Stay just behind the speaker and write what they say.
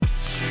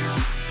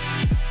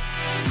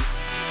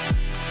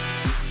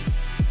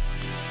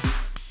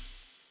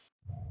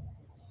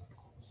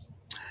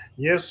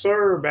Yes,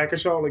 sir. Back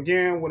at y'all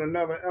again with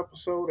another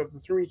episode of the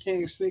Three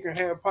Kings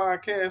Sneakerhead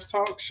Podcast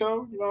Talk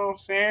Show. You know what I'm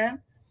saying?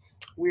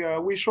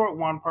 We short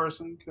one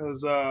person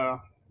because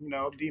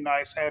D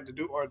Nice had to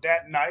do, or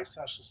that nice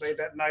I should say,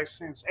 that nice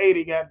since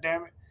 '80. God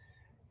damn it,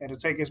 had to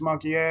take his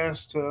monkey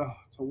ass to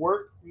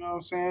work. You know what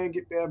I'm saying?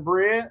 Get that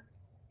bread.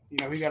 He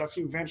got a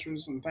few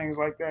ventures and things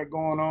like that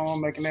going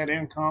on, making that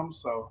income.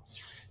 So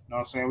what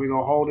I'm saying, we're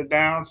gonna hold it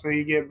down till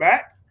he get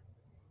back.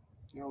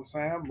 You know what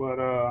I'm saying?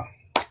 But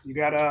you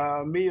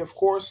got me, of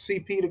course,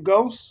 CP the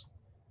Ghost.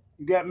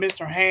 You got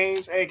Mr.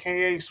 Haynes,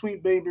 aka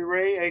Sweet Baby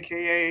Ray,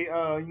 aka you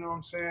know what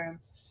I'm saying?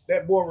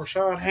 That boy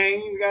Rashad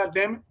Haynes, god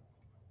damn it.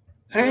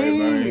 Hey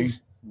man,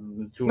 Haynes.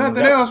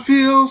 Nothing else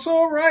feels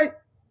so right.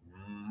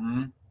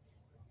 Mm-hmm.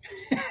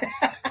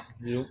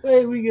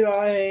 Hey, we get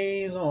our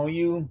hands on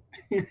you.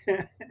 Get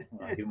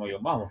them on your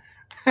mama.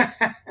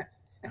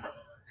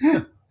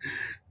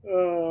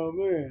 Oh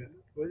man.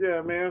 But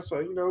yeah, man.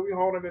 So we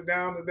holding it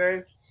down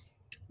today.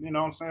 You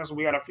know what I'm saying? So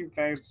we got a few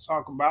things to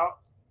talk about.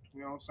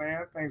 You know what I'm saying?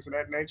 Things of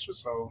that nature.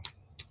 So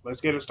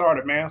let's get it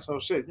started, man. So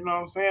shit, you know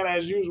what I'm saying?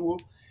 As usual,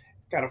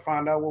 gotta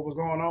find out what was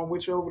going on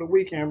with you over the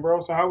weekend,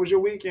 bro. So how was your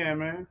weekend,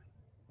 man?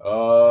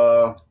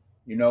 You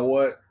know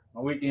what?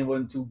 My weekend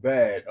wasn't too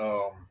bad.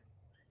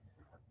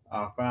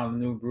 I found a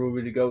new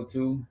brewery to go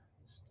to.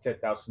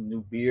 Checked out some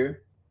new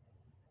beer,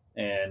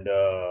 and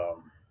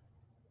Oh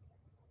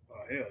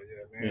hell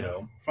yeah, you man!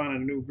 know,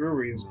 Finding a new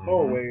brewery is hmm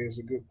always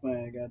a good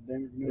thing. God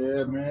damn it, you know what I'm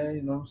yeah, saying? man.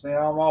 You know what I'm saying?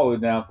 I'm always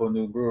down for a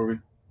new brewery.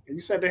 And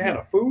you said they had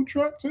No, a food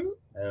truck too.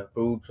 had a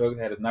food truck.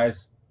 Had a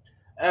nice.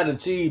 I had a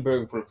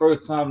cheeseburger for the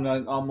first time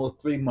in almost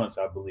 3 months,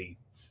 I believe.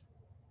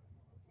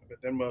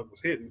 But that mug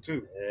was hitting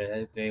too. Yeah,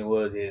 that thing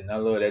was hitting. I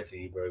love that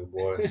cheeseburger,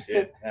 boy.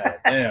 Shit. God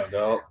damn,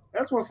 dog.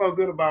 That's what's so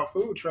good about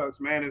food trucks,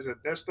 man. Is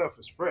that stuff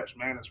is fresh,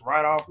 man. It's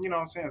right off. You know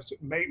what I'm saying? It's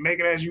make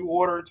it as you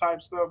order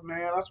type stuff,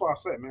 man. That's why I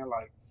said, man,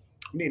 like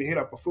you need to hit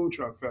up a food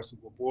truck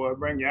festival, boy.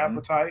 Bring your Mm-hmm.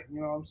 appetite.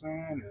 You know what I'm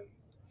saying? And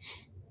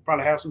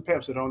probably have some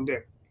Pepsi on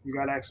deck. You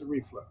got acid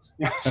reflux.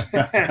 You know what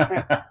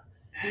I'm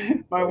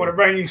saying? Might want to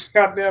bring you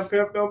goddamn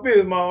Pepto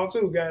Bismol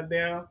too,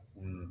 goddamn.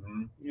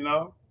 Mm-hmm. You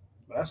know,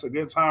 but that's a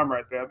good time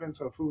right there. I've been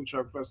to a food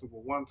truck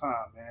festival one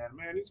time, man.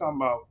 Man, you talking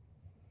about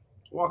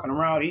walking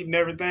around eating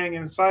everything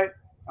in sight?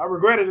 I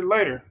regretted it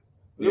later,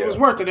 but it was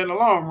Yeah. worth it in the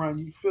long run.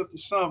 You filthy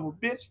son of a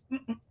bitch.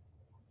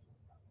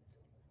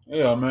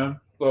 Yeah, man.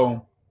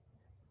 So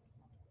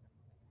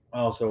I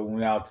also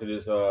went out to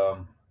this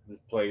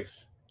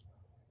place,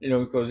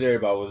 because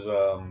everybody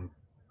was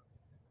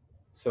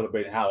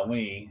celebrating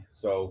Halloween.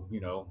 So,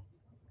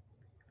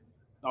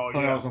 Oh hung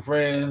out yeah. with some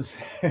friends.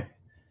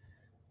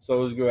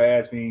 So this girl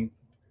asked me,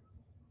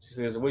 she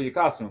says, "Where your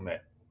costume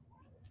at?"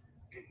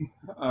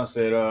 I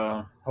said,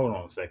 hold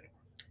on a second.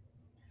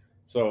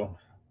 So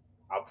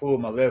I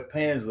pulled my left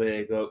pants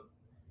leg up.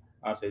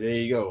 I said, there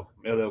you go,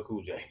 LL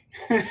Cool J.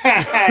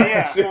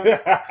 Yeah.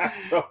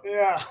 So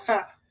Yeah.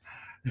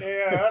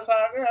 Yeah, that's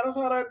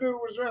how that dude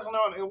was dressing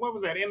on. And what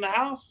was that, in the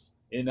house?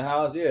 in the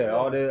house, yeah, Yeah.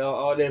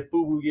 all that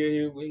food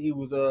he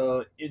was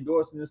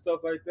endorsing and stuff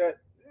like that.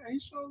 Yeah, he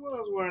sure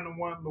was wearing the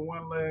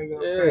one leg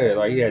up Yeah, pants,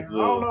 like he had man. the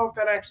I don't little know if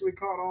that actually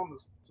caught on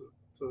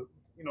to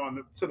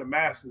to the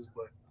masses,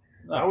 but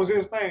that was nah.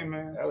 his thing,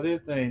 man. That was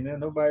his thing. Then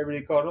nobody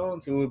really caught on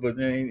to it, but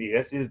then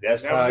that's That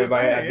how was his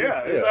everybody thing. acted.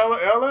 Yeah, it's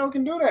Yeah, LL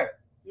can do that.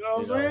 You know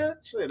what you I'm know, saying?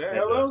 Shit, that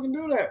had the LL can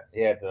do that.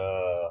 he had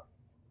the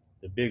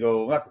big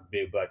old, not the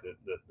big, but the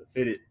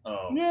fitted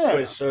Yeah,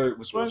 sweatshirt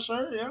with the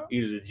sweatshirt. Yeah.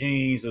 either the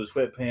jeans or the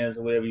sweatpants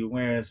or whatever you're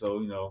wearing. So I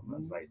was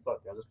Mhm. like,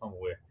 fuck that, just come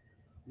wear.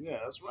 Yeah,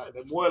 that's right.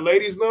 That boy,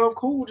 ladies love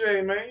Cool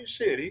J, man.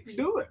 Shit, he can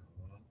do it.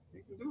 He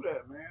can do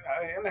that, man.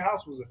 In the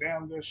House was a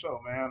damn good show,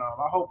 man.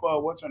 I hope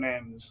what's her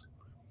name is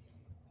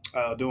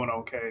doing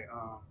okay.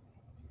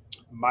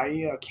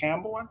 Maya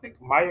Campbell, I think.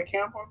 Maya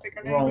Campbell, I think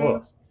her name Wrong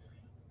what? is.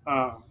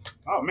 Um,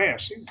 oh man,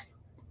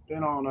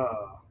 been on.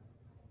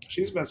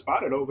 She's been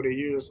spotted over the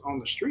years on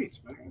the streets,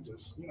 man.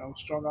 Just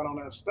strung out on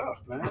that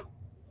stuff, man.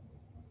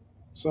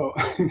 So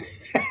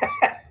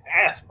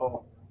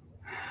asshole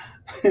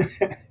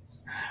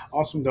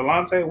on some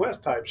Delonte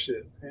West type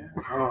shit, man.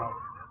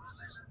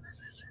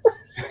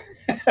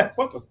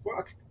 What the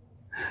fuck?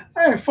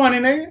 That ain't funny,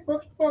 nigga.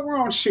 What the fuck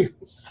wrong with you?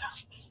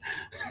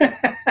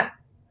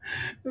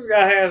 This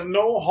guy has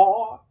no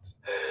heart.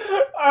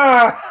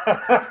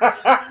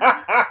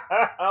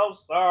 I'm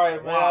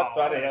sorry, man. I Wow,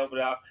 tried to that's help it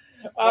out.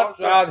 I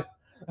fucked up. tried.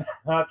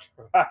 I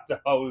tried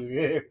to hold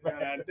it, man.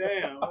 God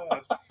damn,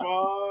 that's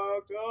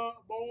fucked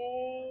up,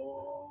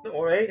 boy.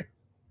 All right.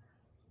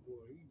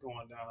 Boy, you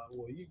going down?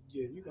 Boy, you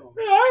going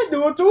Yeah, I ain't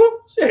doing too.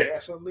 Shit.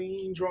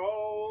 gasoline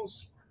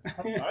draws? I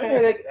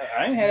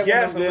ain't had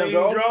one of them damn Gasoline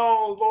drugs.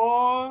 draws,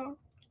 boy.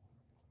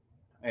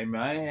 Hey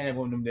man, I ain't had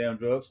one of them damn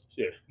drugs.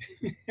 Shit.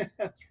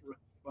 That's really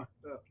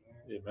fucked up,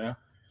 man. Yeah, man.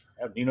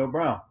 That's Nino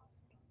Brown.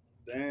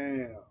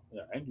 Damn.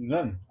 Yeah, I ain't do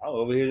nothing. I was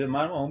over here to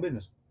mind my own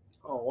business.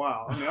 Oh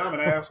wow. I mean, I'm an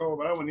asshole,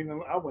 but I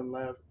wouldn't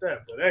laugh at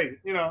that. But hey,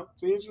 to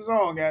each his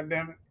own. God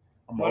damn it.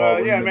 I'm a But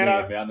horrible yeah, human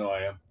man. being, man. I know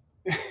I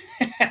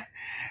am.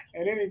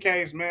 In any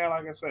case, man,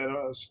 like I said,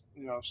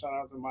 shout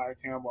out to Maya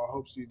Campbell. I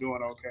hope she's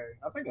doing okay.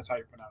 I think that's how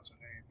you pronounce her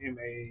name,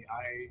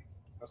 MAIA.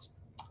 That's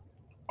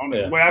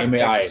only Yeah, way I can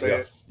think to MAI. say Yeah.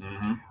 it.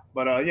 Mm-hmm.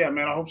 But yeah,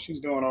 man, I hope she's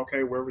doing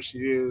okay wherever she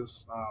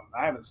is.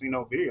 I haven't seen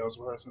no videos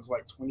of her since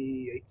like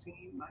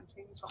 2018,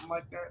 19, something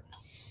like that.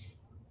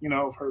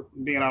 Of her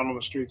being out on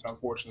the streets.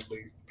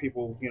 Unfortunately,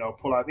 people,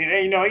 pull out. And,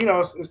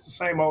 it's the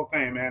same old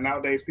thing, man.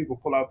 Nowadays, people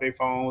pull out their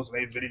phones,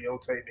 they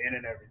videotape in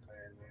and everything.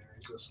 Man,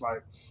 it's just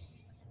like,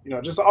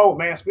 just oh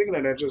man. Speaking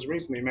of that, just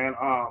recently, man.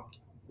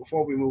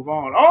 Before we move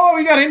on, oh,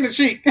 you got hit in the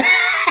cheek. Right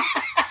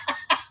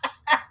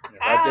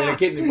there in the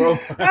kidney, bro.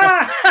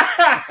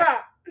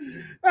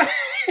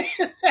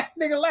 That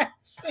nigga laughing.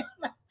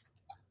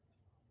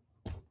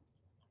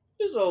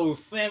 This old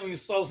Sammy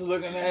Sosa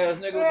looking ass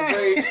nigga with the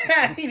braids.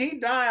 He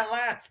dying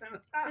laughing.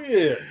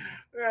 Yeah.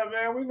 Yeah,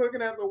 man. We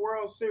looking at the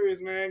World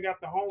Series, man.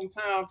 Got the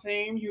hometown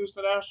team,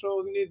 Houston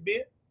Astros, in this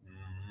bit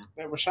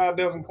that Rashad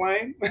doesn't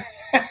claim.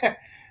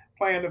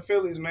 Playing the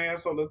Phillies, man.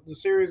 So the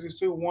series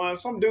is 2-1.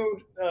 Some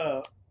dude,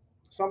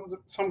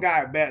 some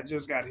guy at bat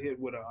just got hit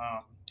with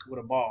a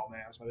ball,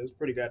 man. So it's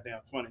pretty goddamn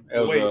funny.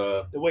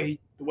 The way he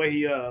what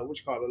you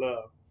call it,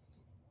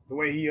 the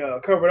way he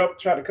covered up,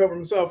 tried to cover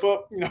himself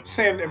up,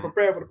 saying and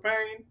prepare for the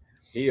pain.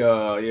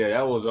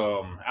 That was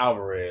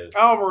Alvarez.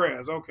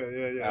 Alvarez,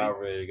 okay, yeah.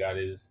 Alvarez got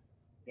his.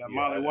 Yeah,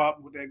 Molly Wop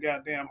with that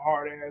goddamn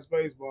hard ass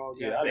baseball.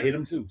 Yeah, I'd hit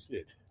him too.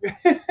 Shit.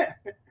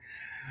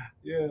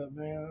 Yeah,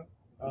 man.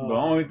 The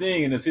only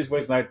thing in a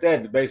situation like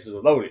that, the bases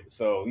are loaded,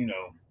 so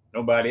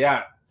nobody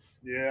out.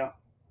 Yeah.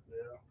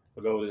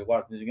 For those that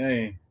watching this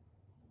game.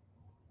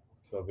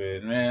 So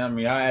good, man. I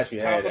mean, I actually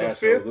Top had of the Astros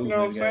fifth, losing you know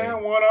what I'm this saying?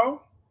 game. 1-0.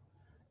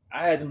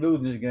 I had them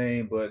losing this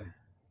game, but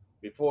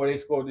before they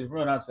scored this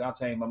run, I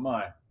changed my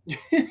mind.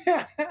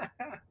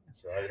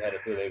 So I just had to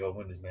feel they gonna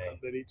win this game.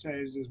 But he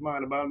changed his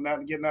mind about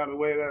not getting out of the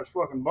way of that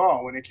fucking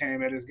ball when it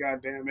came at his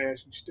goddamn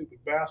ass, you stupid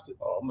bastard.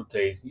 Oh, I'm gonna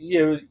tell you.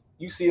 Yeah,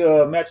 you see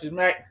Matches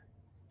Mac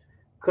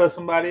cuss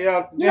somebody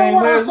out. You know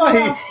what I saw?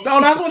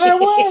 No, that's what that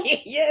was?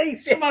 Yeah,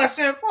 somebody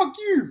said, fuck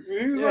you. And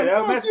he was like,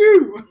 fuck Matches,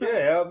 you.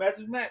 Yeah,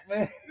 Matches Mac,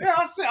 man. Yeah,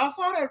 I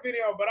saw that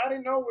video, but I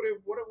didn't know what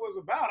it was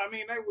about. I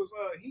mean, it was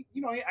I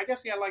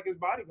guess he had like his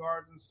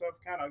bodyguards and stuff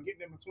kind of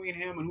getting in between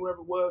him and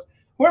whoever was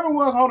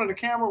holding the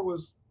camera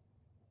was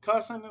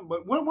cussing him.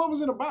 But what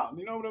was it about?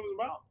 You know what it was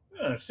about?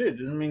 Yeah, shit.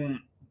 I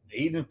mean,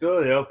 he's in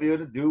Philadelphia.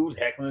 The dude was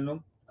heckling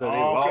him.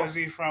 Because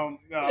he's from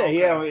he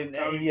had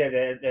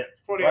that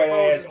bright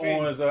ass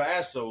orange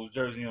Astros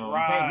jersey on.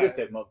 Right. You can't miss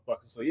that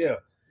motherfucker. So yeah.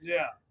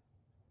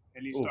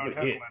 And he started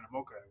heckling him.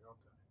 Okay.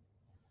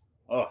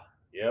 Oh,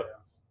 yep. Yeah.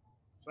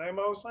 Same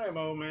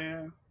old,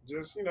 man.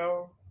 Just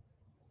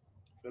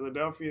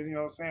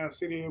Philadelphia, saying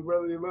city of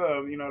brotherly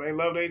love. They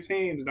love their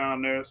teams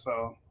down there.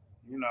 So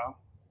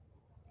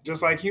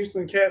just like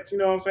Houston Cats,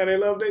 what I'm saying, they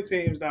love their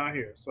teams down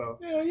here. So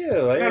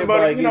yeah, like nothing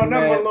but a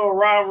little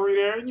rivalry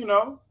there.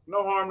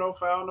 No harm, no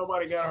foul.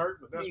 Nobody got hurt,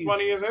 but that's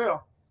funny as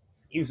hell.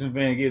 Houston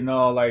fan getting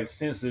all like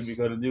sensitive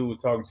because the dude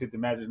was talking shit to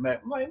Matches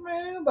Mac. I'm like,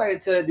 man, ain't nobody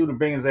tell that dude to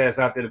bring his ass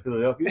out there to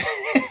Philadelphia.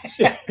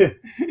 Shit.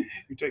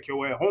 You take your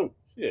way home.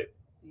 Shit.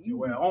 Your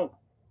way home.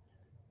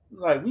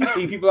 Like, we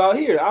see people out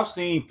here. I've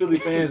seen Philly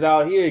fans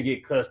out here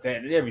get cussed at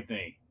and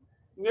everything.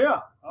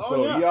 Yeah.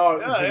 Y'all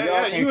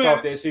can't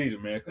talk that shit either,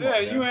 man. Come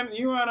on,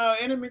 you in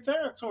enemy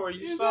territory,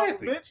 you son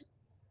of a bitch.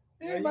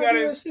 Yeah,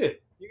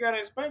 you gotta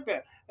expect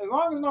that. As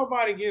long as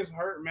nobody gets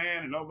hurt,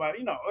 man, and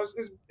nobody,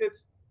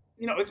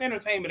 it's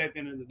entertainment at the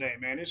end of the day,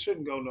 man. It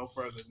shouldn't go no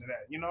further than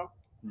that,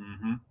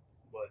 Mm-hmm.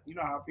 But you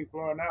know how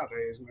people are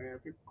nowadays, man.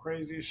 People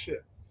crazy as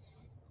shit.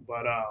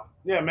 But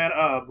yeah, man.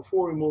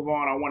 Before we move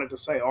on, I wanted to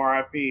say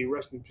R.I.P.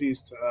 Rest in peace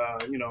to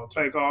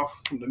Takeoff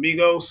from the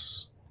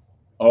Migos.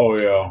 Oh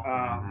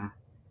yeah.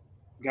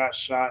 Got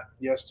shot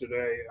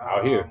yesterday.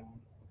 Out here.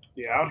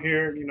 Yeah, out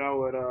here. At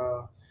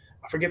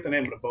I forget the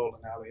name of the bowling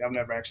alley. I've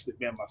never actually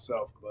been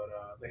myself, but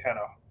they had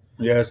a.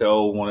 Yeah, it's the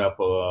old one up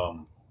for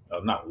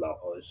not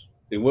Lawless.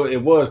 It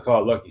was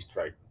called Lucky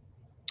Strike.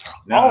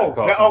 Now it's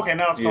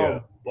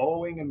called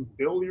bowling and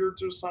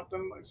billiards or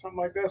something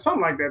like that.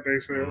 Something like that they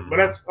said. Mm-hmm. But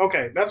that's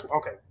okay. That's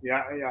okay.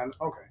 Yeah.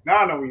 Okay. Now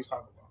I know what he's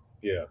talking about.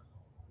 Yeah.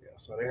 Yeah.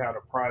 So they had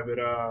a private.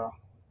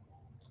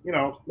 They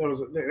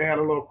had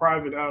a little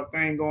private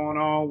thing going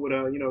on with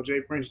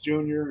Jay Prince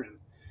Jr.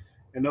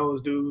 and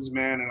those dudes,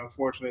 man. And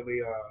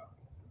unfortunately,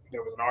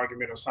 there was an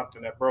argument or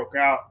something that broke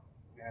out,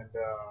 and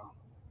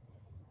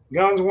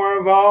guns were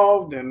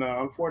involved. And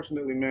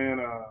unfortunately, man,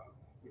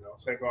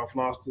 Takeoff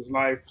lost his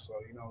life. So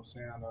what I'm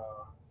saying.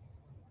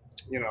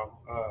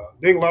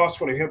 Big loss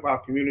for the hip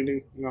hop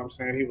community. You know what I'm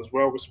saying? He was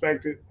well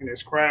respected in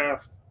his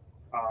craft.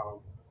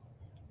 Out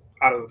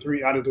of the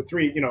three, out of the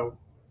three, he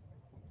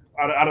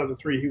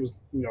was,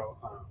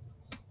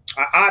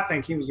 I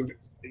think he was.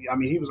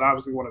 He was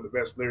obviously one of the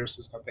best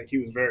lyricists. I think he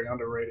was very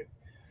underrated.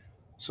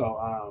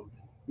 So,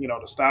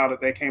 the style that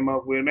they came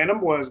up with, man, them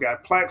boys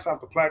got plaques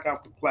after plaque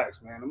after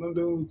plaques, man. Them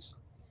dudes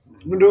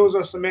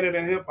are cemented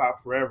in hip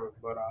hop forever.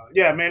 But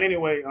yeah, man.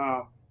 Anyway,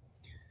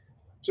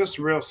 just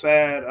real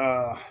sad.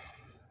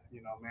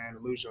 Man, to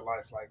lose your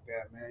life like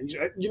that, man.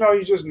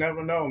 You just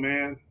never know,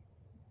 man.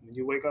 When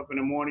you wake up in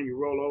the morning, you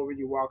roll over,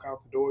 you walk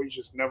out the door, you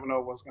just never know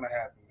what's gonna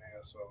happen,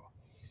 man. So,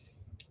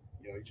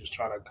 you just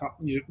try to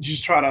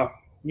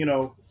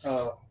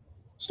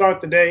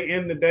start the day,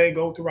 end the day,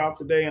 go throughout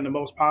the day in the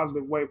most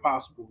positive way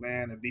possible,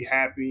 man, and be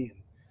happy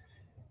and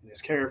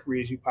as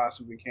carefree as you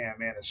possibly can,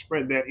 man, and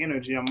spread that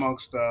energy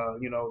amongst the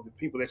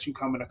people that you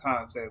come into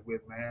contact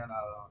with, man.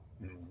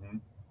 Mm-hmm.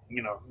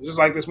 Just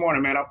like this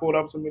morning, man, I pulled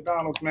up to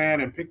McDonald's,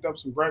 man, and picked up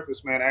some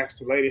breakfast, man. Asked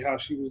the lady how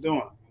she was doing.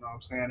 You know what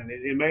I'm saying? And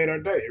it made her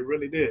day. It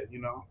really did.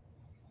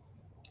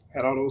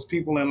 Had all those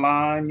people in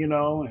line,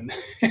 and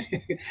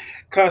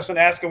cussing,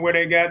 asking where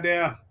they got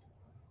down.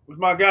 With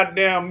my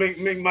goddamn make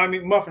my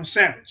McMuffin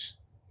sandwich.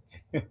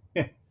 You know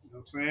what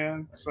I'm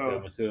saying? Tell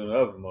me still in the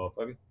oven,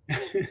 motherfucker.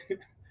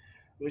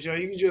 But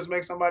you can just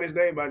make somebody's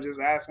day by just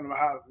asking them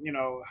how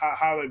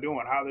they're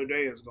doing, how their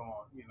day is going,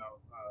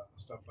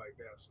 stuff like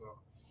that. So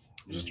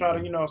just try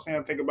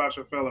to, think about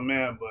your fellow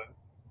man. But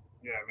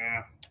yeah,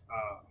 man.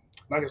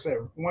 Like I said,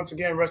 once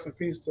again, rest in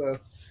peace to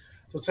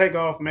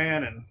Takeoff,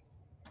 man, and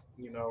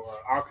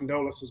our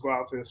condolences go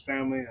out to his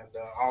family and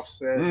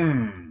Offset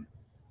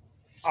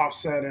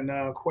and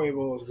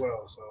Quavo as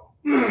well. So,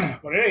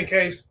 but in any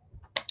case,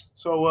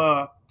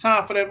 so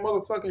time for that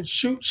motherfucking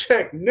shoot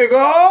check,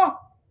 nigga.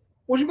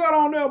 What you got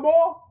on there,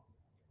 boy?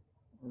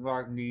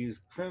 Rocking these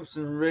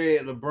crimson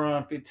red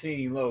LeBron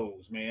 15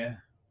 lows, man.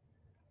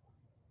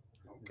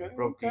 Okay.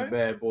 Broke these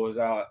bad boys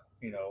out,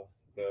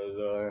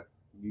 because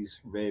these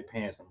red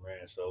pants I'm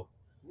wearing. So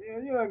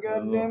yeah,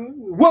 goddamn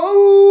it.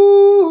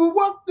 Whoa,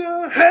 what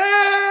the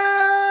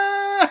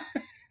hell?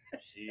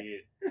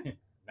 Shit,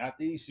 not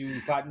these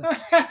shoes, partner.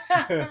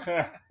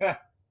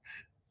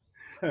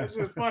 It's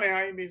just funny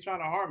how you be trying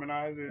to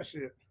harmonize this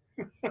shit.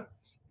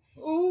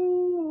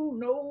 Ooh,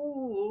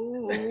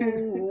 no.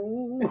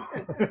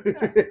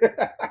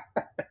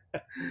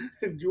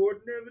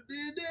 Jordan never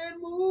did that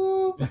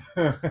move.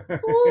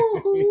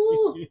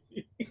 Ooh.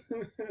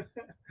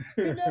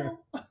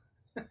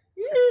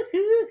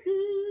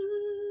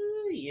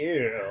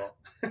 Yeah.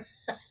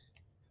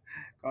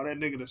 Call that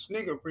nigga the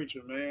sneaker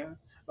preacher, man.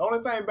 The only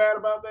thing bad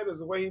about that is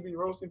the way he be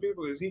roasting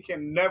people is he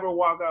can never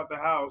walk out the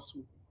house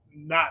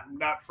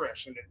not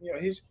fresh. And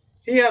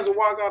he has to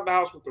walk out the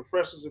house with the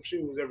freshest of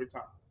shoes every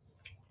time.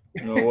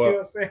 You know what? You know what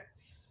I'm saying?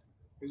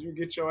 Because you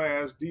get your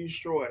ass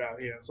destroyed out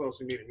here on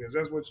social media. Because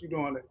that's what you're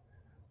doing.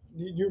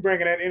 You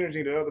bringing that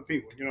energy to other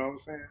people. You know what I'm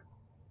saying?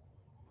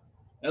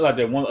 That's like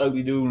that one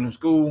ugly dude in the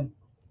school.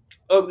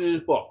 Ugly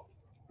as fuck.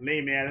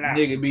 Leave me alone.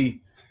 Nigga be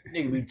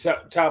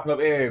chopping up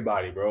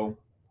everybody, bro.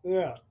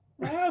 Yeah.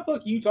 How the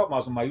fuck you talking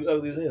about somebody? You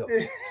ugly as hell.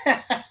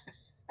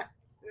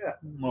 Yeah.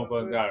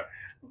 Motherfucker got it.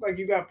 It's like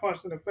you got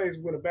punched in the face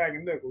with a bag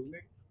of nickels,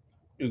 nigga.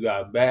 You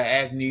got bad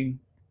acne.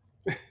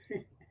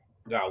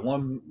 Got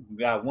one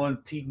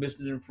teeth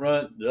missing in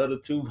front, the other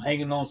two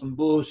hanging on some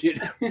bullshit.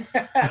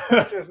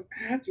 just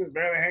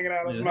barely hanging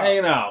out. Just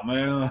hanging out,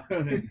 man.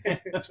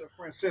 It's your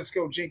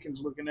Francisco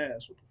Jenkins looking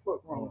ass. What the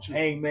fuck wrong with you?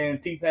 Hangman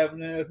teeth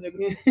having ass,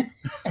 nigga.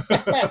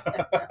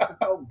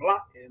 No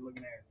blockhead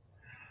looking ass.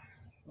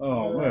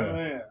 Oh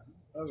man,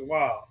 that's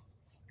wild.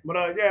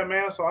 But yeah,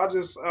 man. So I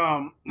just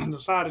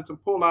decided to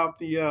pull out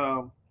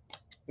the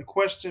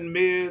question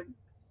mid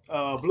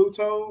blue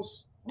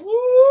toes.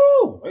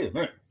 Woo! Wait a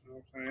minute.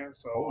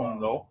 So hold on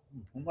though.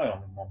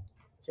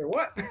 So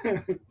what? Put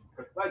the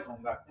lights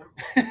on,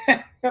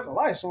 goddamn. Got the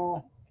lights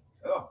on.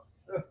 Yeah.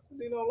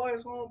 Need no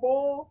lights on,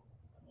 boy.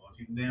 Want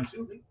you damn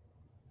shooting?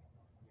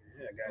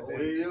 Yeah, goddamn.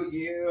 Hell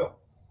yeah.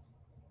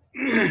 You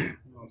know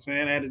what I'm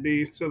saying? Added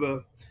these to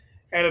the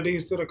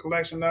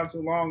collection not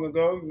too long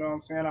ago. You know what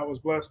I'm saying? I was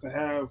blessed to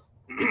have.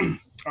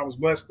 I was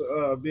blessed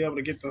to be able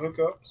to get the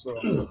hookup. So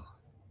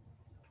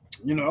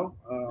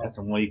that's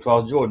the one you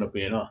called Jordan up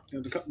in, huh?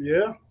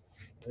 Yeah.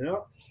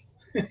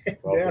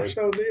 Damn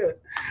sure did.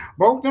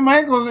 Broke them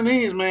ankles and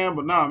knees, man.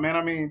 But no, man.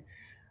 I mean,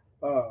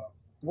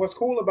 what's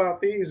cool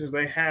about these is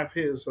they have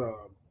his.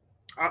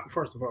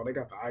 First of all, they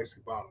got the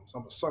icy bottoms.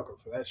 I'm a sucker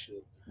for that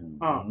shit.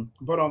 Mm-hmm.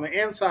 But on the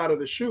inside of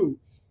the shoe,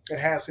 it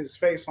has his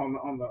face on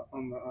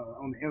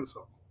the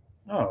insole.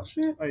 Oh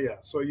shit! Yeah.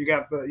 So you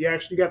got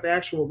the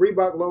actual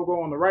Reebok logo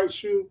on the right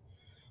shoe,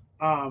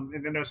 and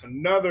then there's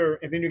another,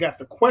 and then you got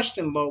the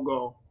question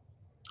logo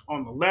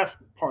on the left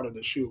part of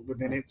the shoe, but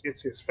then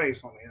it's his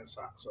face on the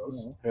inside. So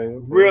it's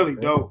really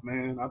dope,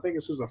 man. I think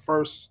this is the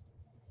first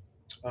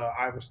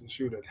Iverson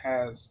shoe that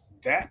has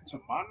that, to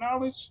my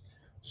knowledge.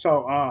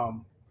 So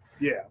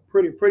yeah,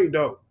 pretty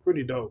dope,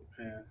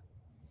 man.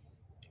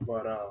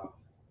 But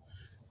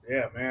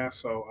yeah, man.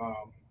 So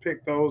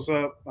pick those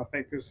up. I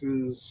think this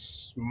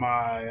is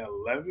my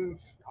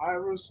 11th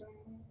Iverson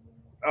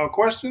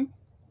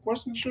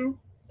question shoe.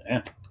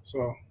 Yeah.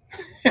 So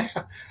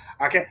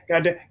I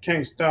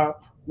can't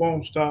stop,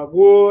 won't stop,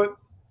 would.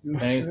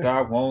 Can't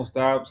stop, won't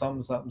stop,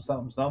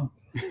 something.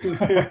 You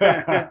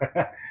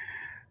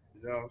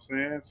know what I'm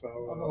saying? So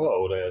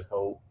old ass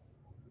cold.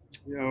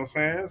 You know what I'm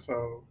saying?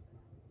 So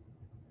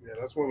yeah,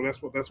 that's what we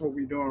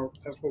doing.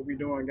 That's what we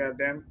doing.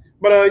 Goddamn it!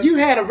 But you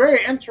had a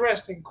very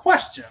interesting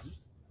question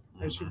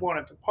that she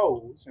wanted to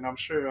pose, and I'm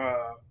sure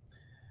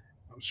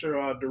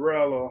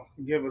Darrell will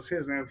give us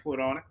his input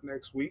on it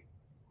next week.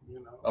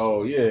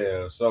 Oh So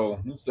yeah. So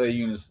let's say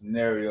you in a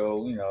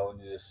scenario,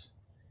 just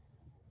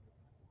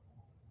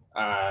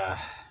uh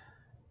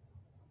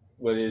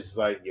whether it's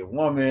like your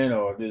woman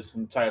or there's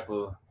some type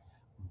of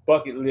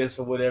bucket list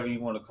or whatever you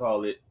want to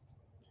call it.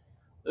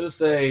 Let's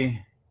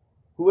say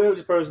whoever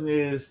this person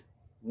is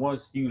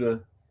wants you to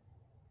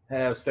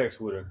have sex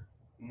with her,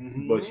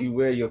 but hmm you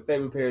wear your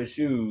favorite pair of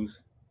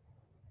shoes.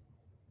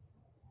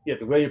 You have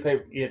to wear your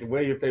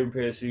favorite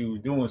pair of shoes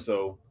doing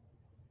so,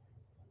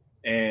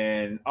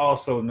 and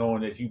also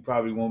knowing that you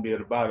probably won't be able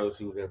to buy those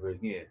shoes ever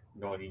again,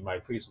 knowing you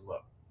might piece them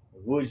up.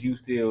 Would you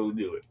still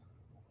do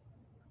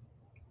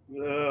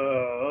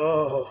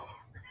oh,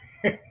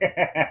 that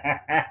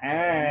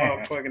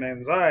it? motherfucking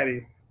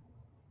anxiety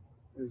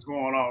is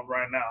going off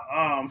right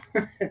now.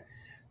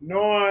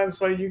 Knowing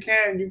so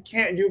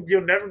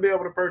you'll never be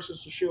able to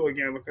purchase the shoe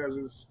again because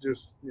it's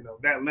just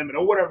that limit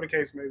or whatever the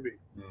case may be.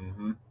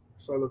 Mm-hmm.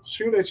 So the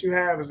shoe that you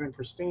have is in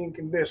pristine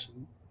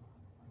condition.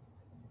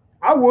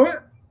 I would,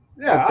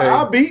 yeah,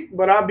 Okay.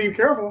 but I'll be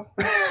careful.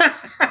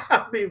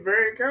 I'll be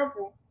very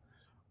careful.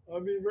 I'll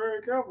be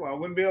very careful. I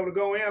wouldn't be able to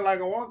go in like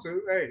I want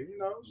to. Hey,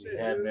 You shit, it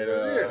having is what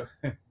it is.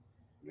 that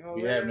You know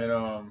you what having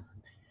that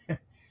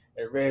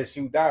that red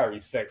shoe diary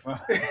sex, huh?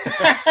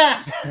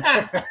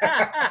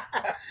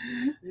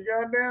 You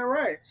goddamn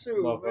right. Shoot,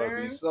 Motherfucker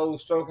be man. so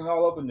stroking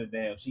all up in the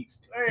damn cheeks.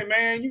 Hey,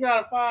 man, you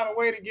gotta find a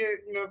way to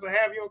get, to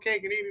have your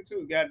cake and eat it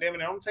too. God damn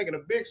it. I'm taking a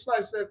big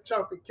slice of that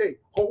chocolate cake.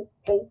 Ho,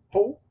 ho,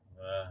 ho.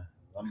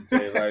 I'm gonna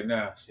tell you right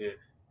now, shit.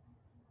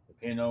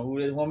 Depending on who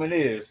this woman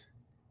is.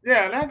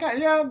 Yeah,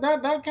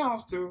 that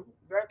counts too.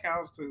 That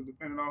counts too,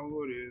 depending on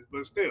who it is.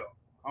 But still,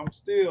 I'm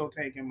still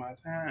taking my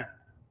time.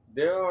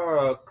 There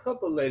are a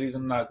couple ladies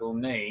I'm not gonna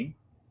name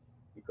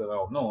because I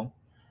don't know them.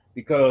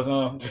 Because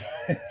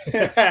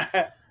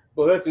but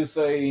let's just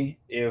say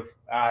if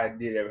I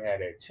did ever have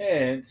that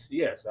chance,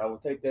 yes, I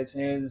would take that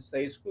chance and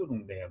say screw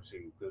them damn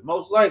shoes. Because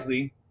most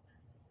likely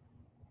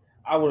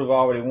I would have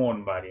already worn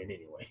them by then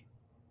anyway.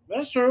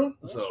 That's true.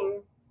 That's So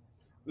true.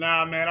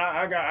 Nah, man,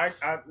 I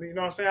you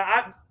know what I'm saying?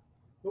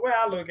 The way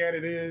I look at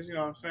it is, what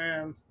I'm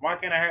saying, why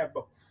can't I have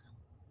both?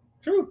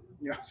 true.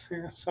 You know what I'm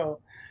saying? So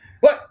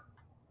But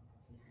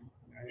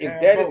I if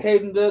have that both.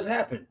 occasion does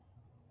happen,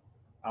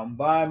 I'm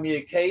buying me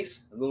a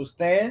case, a little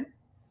stand.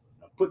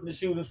 I'm putting the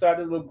shoes inside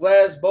this little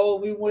glass bowl,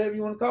 whatever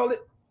you want to call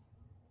it.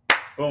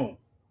 Boom.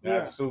 Now Yeah.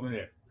 it's a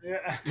souvenir.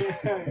 Yeah.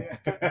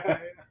 Yeah.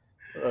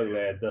 Ugly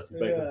ass Dusty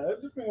Baker. Yeah,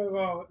 it depends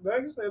on.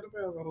 Like I said, it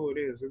depends on who it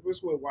is. If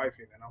it's with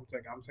wifey, then I'm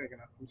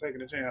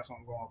taking a chance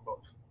on going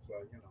both. So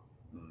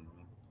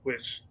Mm-hmm.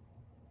 which,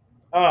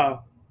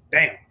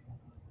 damn,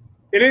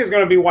 it is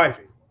gonna be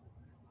wifey.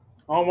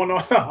 I don't want no,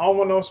 I don't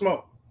want no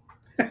smoke.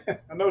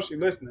 I know she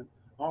listening.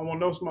 I don't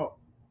want no smoke.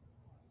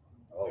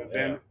 Oh God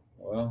damn yeah. it,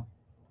 Well,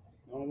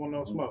 I don't want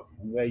no smoke.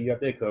 I'm glad you got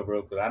that cover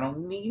up because I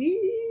don't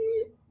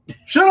need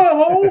Shut up,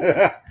 hole.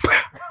 it.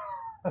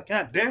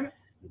 God damn it.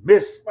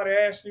 Miss. Somebody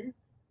asked you.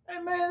 Hey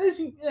man,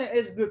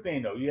 it's a good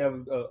thing though. You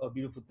have a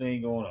beautiful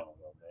thing going on,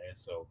 man.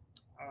 So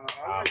I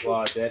I like to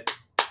applaud that.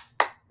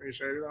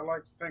 appreciate it. I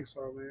like to think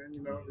so,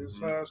 man. It's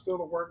Mhm.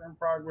 still a work in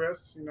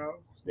progress.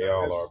 They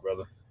all are,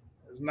 brother.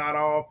 It's not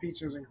all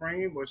peaches and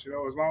cream, but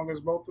as long as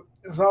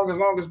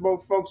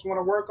both folks want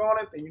to work on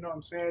it, then what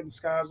I'm saying, the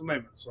sky's the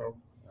limit. So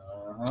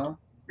Uh-huh.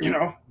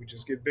 we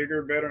just get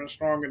bigger, better, and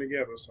stronger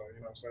together. So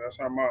so that's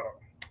our motto.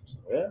 So,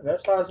 Yeah,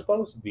 that's how it's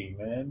supposed to be,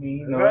 man. I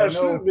mean, that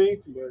should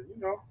be, but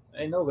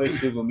ain't no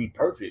relationship gonna be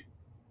perfect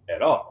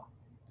at all.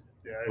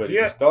 yeah, if Whether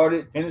you you start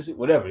it, finish it,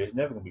 whatever, it's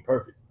never gonna be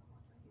perfect.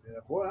 yeah,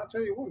 boy, I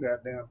tell you one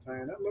goddamn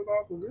thing, that look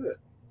awful good.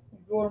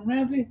 Gordon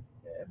Ramsay,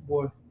 yeah,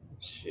 boy,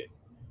 shit,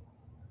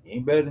 he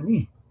ain't better than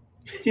me.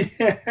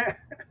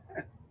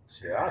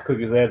 Shit, I'll cook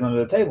his ass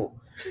under the table.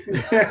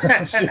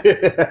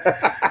 Shit.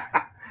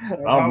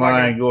 I'm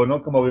lying, Gordon.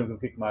 Don't come over here and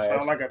kick my ass.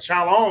 Sound like a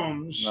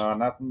challenge. No,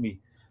 not for me.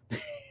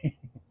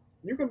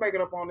 You can make it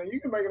up on there. You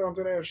can make it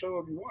onto that show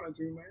if you wanted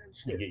to, man.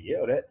 You Shit, get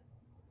yelled at.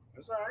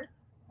 that's all right.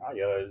 I'll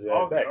yell at his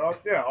ass back.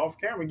 Off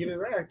camera, get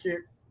his ass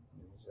kicked.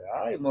 Say,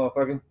 all right,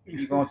 motherfucker.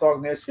 You gonna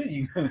talk that shit?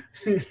 You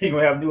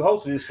gonna have a new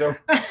host for this show?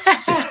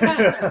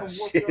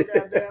 Whoop your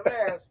goddamn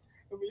ass.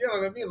 You'll be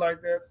yelling at me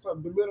like that,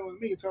 belittling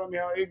me, telling me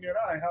how ignorant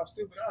I am, how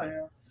stupid I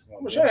am. I'm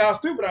gonna show you how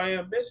stupid I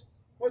am, bitch.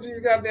 Once you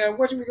go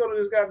to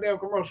this goddamn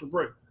commercial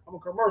break, I'm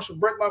gonna commercial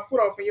break my foot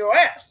off in your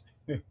ass.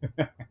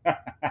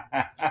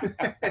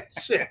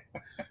 Shit.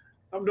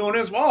 I'm doing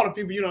this for all the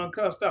people you done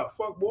cussed out.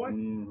 Fuck boy.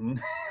 Mm-hmm.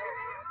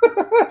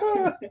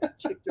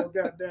 Kick your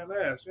goddamn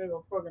ass. You ain't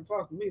gonna fucking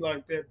talk to me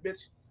like that,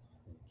 bitch.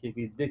 Kick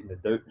his dick in the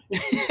dirt.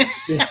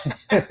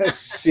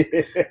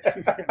 Shit.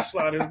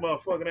 Slide his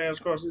motherfucking ass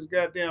across this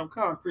goddamn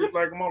concrete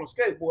like I'm on a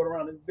skateboard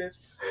around this bitch.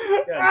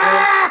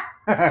 Goddamn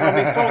it. Call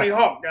me Phony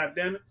Hawk,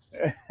 goddamn it.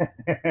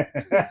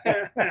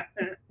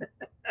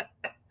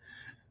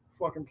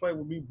 Fucking play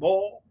with me,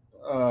 ball.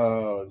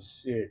 Oh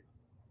shit.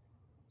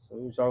 So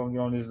we talking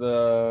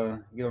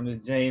get on this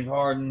James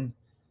Harden.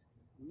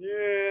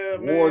 Yeah,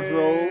 Yeah,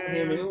 wardrobe. man.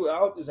 Him and who? I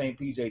hope this ain't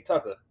PJ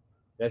Tucker.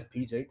 That's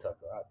PJ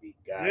Tucker. I'll be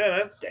god. Yeah,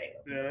 that's damn.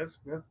 Yeah,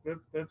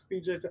 that's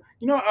PJ.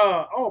 You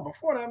know,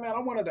 before that, man, I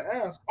wanted to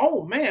ask.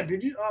 Oh man,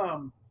 did you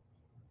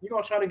you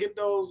gonna try to get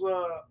those?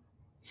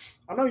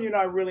 I know you're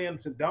not really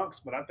into dunks,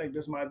 but I think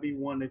this might be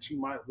one that you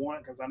might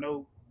want because I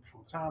know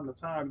from time to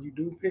time you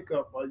do pick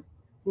up.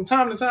 From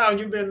time to time,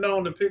 you've been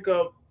known to pick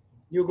up.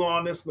 You'll go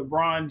on this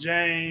LeBron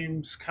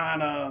James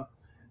kind of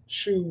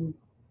shoe,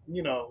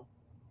 you know,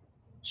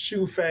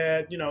 shoe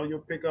fad. You know, you'll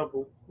pick up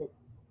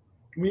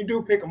when you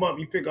do pick them up,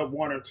 you pick up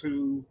one or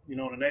two. You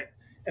know,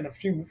 in a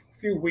few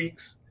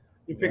weeks,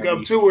 you pick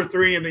up two or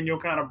three, and then you'll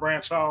kind of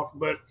branch off.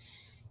 But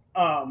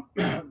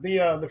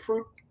the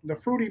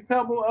fruity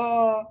pebble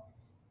uh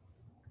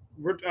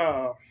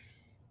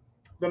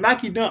the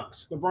Nike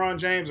Dunks, LeBron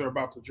James are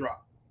about to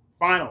drop.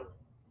 Finally.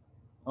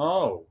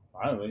 Oh,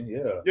 finally,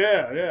 yeah.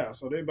 Yeah.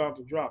 So they about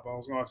to drop. I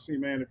was gonna see,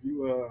 man, if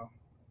you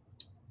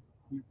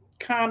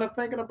kind of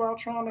thinking about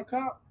trying to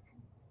cop.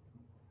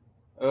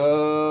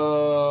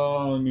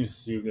 Let me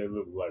see what they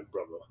look like,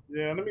 brother.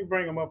 Yeah, let me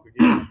bring them up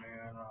again, man.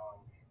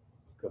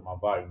 Cut my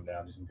volume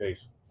down just in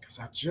case. Because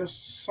I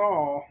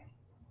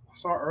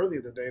saw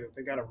earlier today that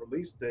they got a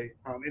release date.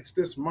 It's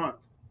this month.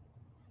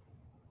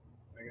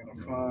 They're gonna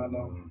find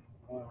them.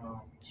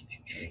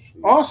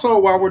 Also,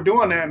 while we're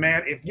doing that,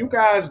 man, if you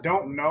guys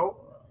don't know,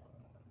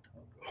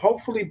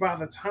 hopefully by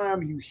the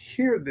time you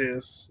hear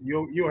this,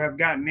 you'll have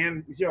gotten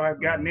in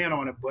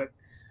on it. But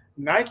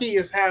Nike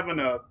is having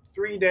a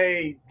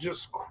 3-day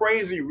just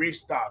crazy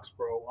restocks,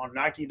 bro, on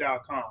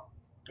Nike.com.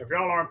 If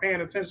y'all aren't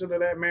paying attention to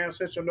that, man,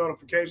 set your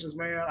notifications,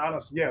 man.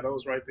 Honestly, yeah,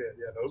 those right there.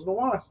 Yeah, those are the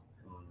ones.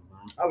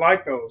 I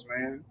like those,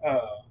 man.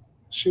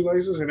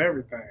 Shoelaces and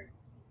everything.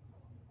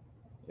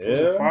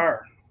 Those are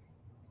fire.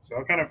 So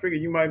I kind of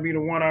figured you might be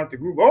the one out the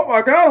group. Oh,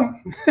 I got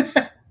them.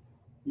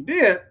 You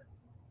did.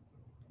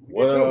 Get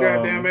your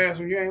goddamn ass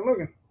when you ain't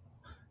looking.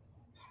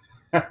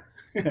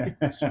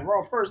 It's the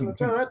wrong person to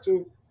tell that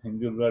to. And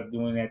good luck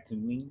doing that to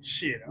me.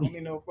 Shit, I don't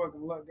need no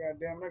fucking luck,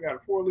 goddamn it. I got a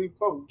 4-leaf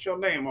clover with your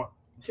name on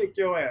it. Kick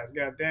your ass,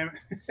 goddamn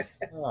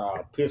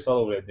it. Piss all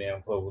over that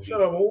damn clover.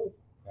 Shut up, old.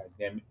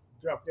 Goddamn it.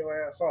 Drop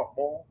your ass off,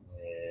 boy.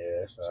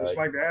 Yeah, that's right. Just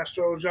like the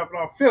Astros jumping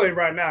off Philly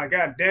right now,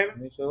 goddamn it.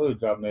 They sure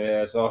dropping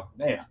their ass off.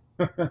 Damn.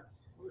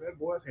 That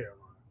boy's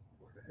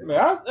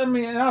hairline. I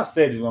mean, I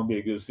said it's gonna be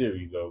a good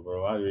series though,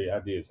 bro. I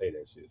did say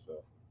that shit.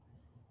 So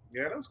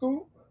yeah, that's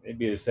cool. It'd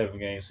be a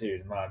 7-game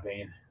series, in my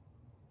opinion.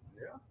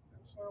 Yeah,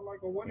 that sounds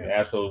like a winner. The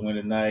Astros win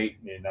tonight,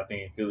 and I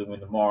think Philly win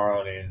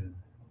tomorrow, and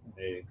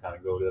they kind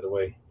of go the other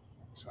way.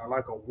 Sound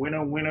like a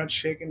winner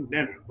chicken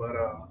dinner. But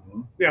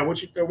yeah, what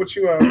you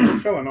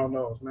feeling on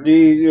those, man?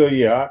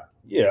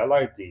 I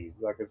like these.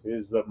 Like I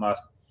said,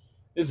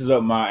 this is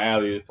up my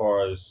alley as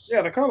far as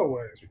the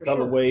colorways. The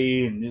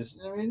colorway and this.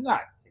 I mean,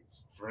 not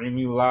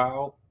extremely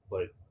loud,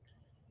 but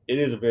it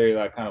is a very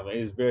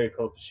it's very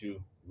colorful shoe.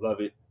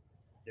 Love it.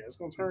 Yeah, it's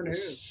gonna turn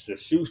heads. The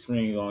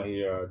shoestrings on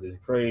here are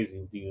just crazy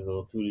with these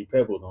little fruity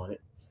pebbles on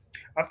it.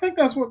 I think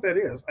that's what that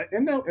is.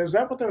 Is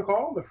that what they're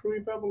called? The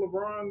Fruity Pebble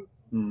LeBron?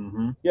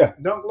 Mm-hmm. Yeah.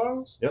 Dunk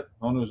lows? Yep.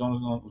 On the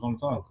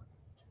song.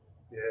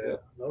 Yeah,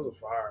 those are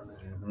fire, man.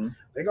 Mm-hmm.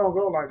 They're gonna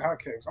go like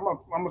hotcakes. I'm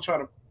gonna try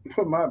to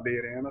put my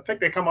bid in. I think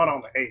they come out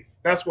on the 8th.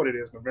 That's what it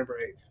is, November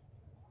 8th.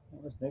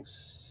 That's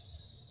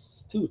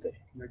next Tuesday.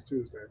 Next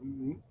Tuesday.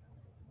 Mm-hmm.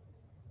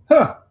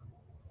 Huh.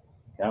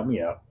 Count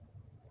me out.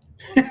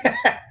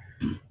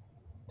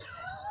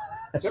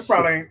 They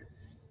probably ain't.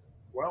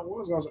 Well, I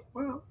was gonna say,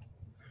 well,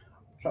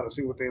 try to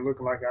see what they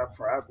look like out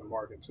for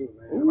aftermarket too,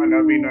 man. It might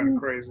not be nothing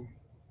crazy.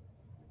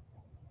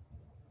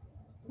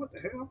 What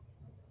the hell?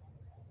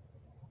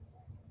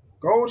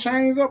 Gold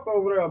chains up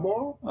over there,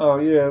 boy. Oh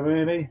yeah,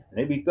 man.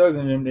 They be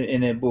thugging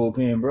in that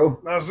bullpen, bro.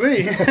 I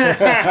see.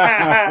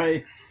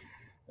 That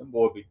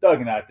boy be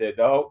thugging out there,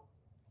 dog.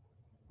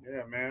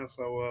 Yeah, man.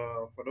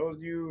 So for those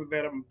of you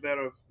that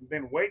have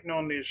been waiting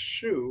on this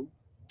shoe,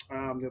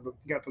 you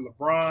got the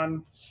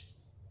LeBron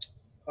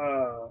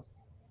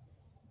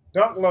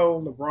Dunk Low,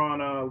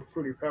 LeBron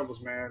Fruity Pebbles,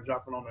 man,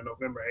 dropping on the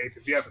November 8th.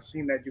 If you haven't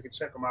seen that, you can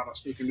check them out on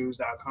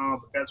sneakernews.com.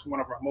 But that's one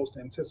of our most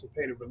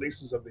anticipated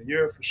releases of the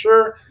year for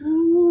sure.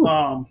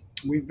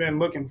 We've been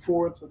looking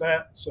forward to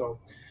that. So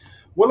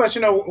we'll let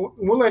you know.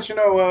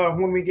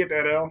 When we get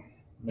that, L.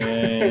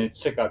 Man,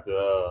 check out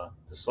the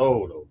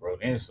sole though, bro.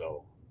 The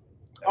insole.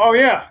 Oh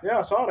yeah,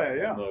 I saw that.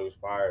 Yeah, it was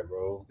fire,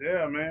 bro.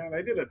 Yeah, man,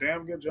 they did a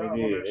damn good job on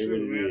that shoe,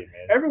 really man. Did,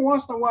 man. Every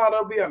once in a while,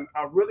 there'll be a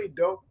really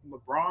dope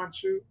LeBron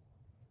shoe.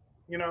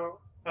 You know,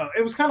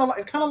 it was kind of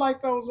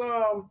like those.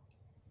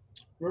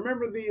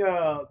 Remember the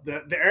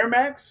Air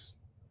Max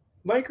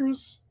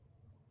Lakers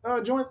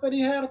joints that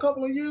he had a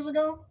couple of years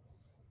ago?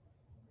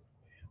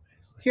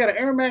 He had an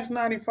Air Max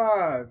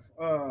 95.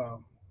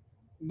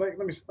 Let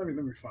me find them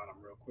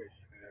real quick.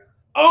 Yeah.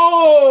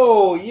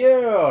 Oh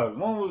yeah,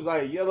 one was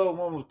like yellow,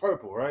 one was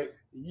purple, right?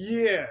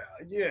 Yeah.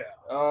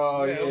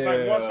 Oh yeah. It was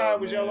like one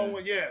side was yellow,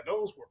 one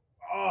those were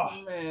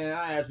Oh, Man,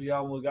 I actually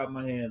almost got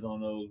my hands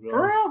on those, for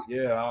bro. real?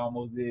 Yeah, I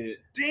almost did.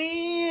 I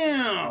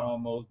Damn.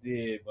 almost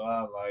did, but I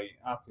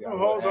Them forgot what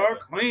hoes are happened.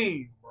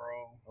 clean, bro.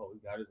 Oh, he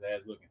got his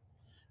ass looking.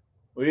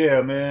 But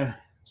yeah, man.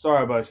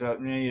 Sorry about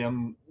that, man. Yeah,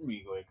 let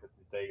me go ahead and cut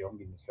this day. I'm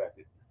getting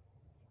distracted.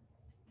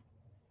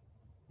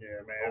 Yeah,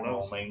 man. Hold on,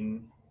 Those.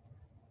 man.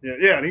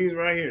 Yeah, these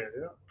right here.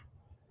 Yeah,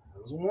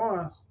 those are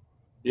ones.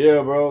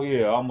 Yeah, bro.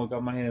 Yeah, I almost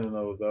got my hands on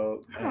those,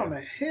 dog. How in Man,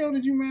 the hell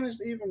did you manage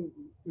to even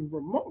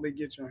remotely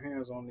get your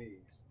hands on these?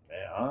 man.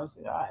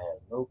 Honestly, I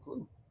have no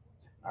clue.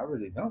 I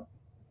really don't.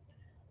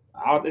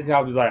 I think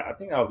I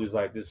was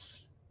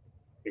just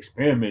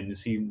experimenting to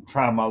see,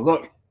 trying my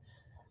luck,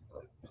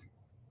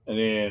 and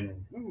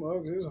then Them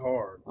mugs is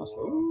hard, I said,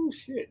 boy. "Oh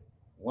shit!"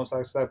 Once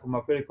I started putting my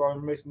credit card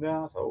information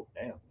down, I said, "Oh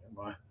damn,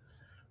 never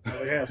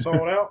Oh, they had mind."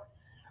 sold out.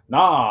 Nah,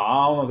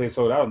 I don't know if they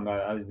sold out or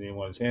not. I just didn't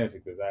want to chance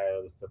it because I had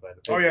other stuff I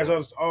had to Oh pay yeah,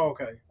 for.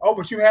 okay. Oh,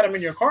 but you had them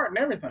in your cart and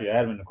everything. Yeah, I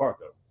had them in the cart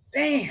though.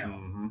 Damn.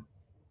 Mm-hmm.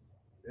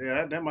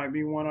 Yeah, that might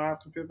be one I have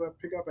to pick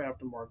up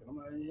aftermarket. I'm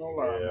not even gonna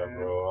lie, Yeah, man.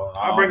 bro.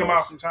 I bring them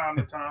out from time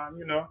to time,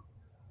 you know.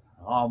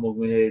 I almost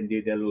went ahead and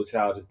did that little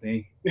childish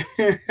thing,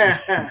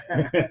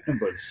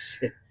 but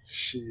shit,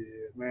 Shit,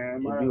 man.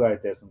 it Might be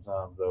like that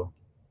sometimes though.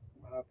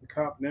 have to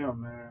cop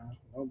them, man.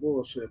 No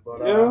bullshit.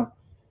 But Yeah.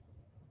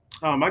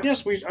 I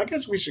guess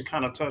we should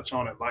kind of touch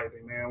on it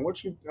lightly, man. What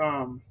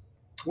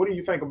do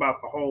you think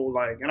about the whole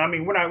like? And I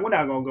mean, we're not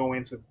gonna go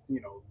into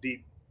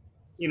deep.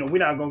 We're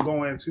not gonna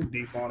go in too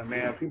deep on it,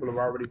 man. People have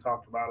already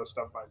talked about it,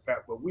 stuff like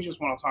that. But we just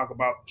want to talk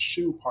about the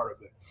shoe part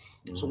of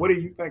it. So, what Mm-hmm.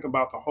 do you think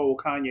about the whole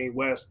Kanye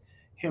West,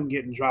 him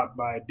getting dropped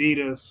by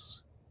Adidas,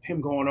 him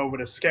going over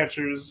to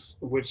Skechers,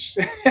 which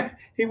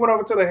he went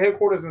over to the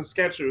headquarters in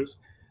Skechers,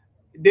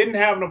 didn't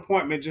have an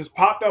appointment, just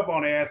popped up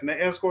on ass, and they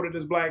escorted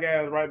his black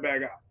ass right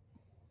back out.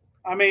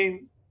 I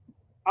mean,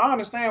 I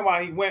understand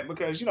why he went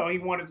because he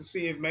wanted to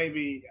see if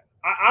maybe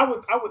I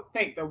would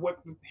think that what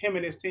him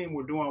and his team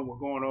were doing were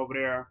going over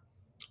there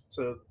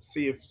to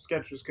see if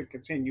Skechers could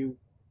continue,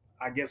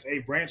 I guess, a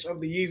branch of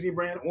the Yeezy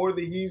brand or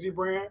the Yeezy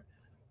brand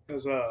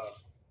because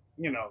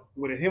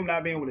with him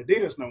not being with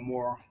Adidas no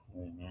more.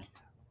 Mm-hmm.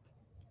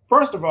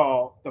 First of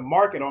all, the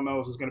market on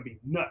those is going to be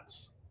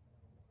nuts,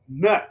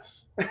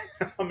 nuts.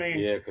 I mean,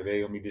 Yeah, because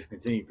they gonna be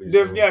discontinued pretty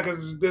this soon. yeah, because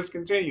it's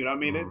discontinued. I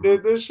mean,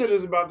 Mm-hmm. this shit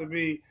is about to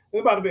be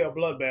there's about to be a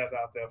bloodbath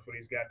out there for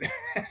these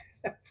goddamn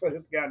for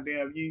the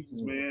goddamn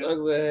Yeezys, man.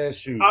 Ugly ass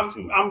shoes I'm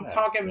too. I'm God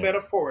talking damn.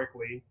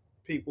 metaphorically,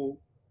 people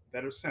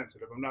that are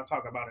sensitive. I'm not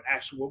talking about an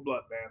actual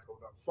bloodbath or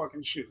the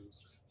fucking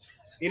shoes.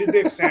 Eat a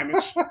dick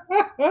sandwich. You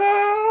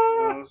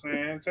know what I'm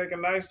saying? Take a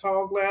nice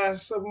tall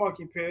glass of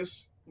monkey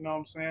piss. You know what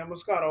I'm saying?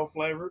 Moscato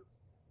flavored.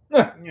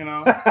 You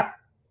know.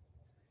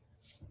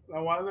 You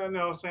know what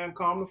I'm saying?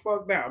 Calm the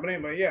fuck down. But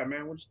anyway, yeah,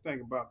 man, what you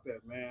think about that,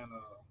 man?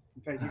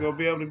 You think you gonna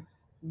be able to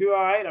do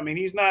all right? I mean,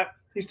 he's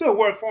still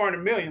worth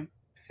 400 million.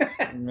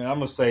 Man, I'm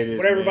gonna say this,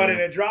 But everybody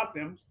man. that dropped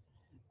him,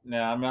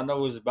 Now, I mean, I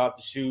know it's about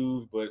the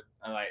shoes, but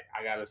I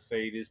gotta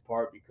say this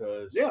part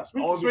because yeah,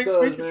 speak only speak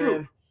because, speak your man,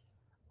 truth.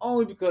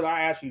 only because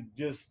I actually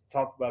just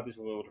talked about this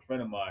with a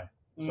friend of mine.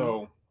 Mm-hmm.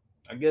 So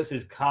I guess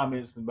his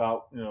comments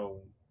about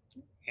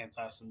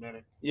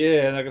Anti-Semitic.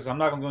 yeah, and like I said, I'm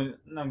not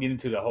getting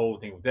into the whole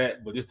thing with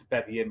that, but just the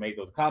fact that he had made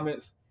those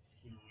comments.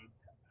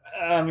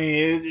 Mm-hmm. I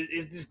mean,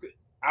 it's just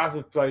I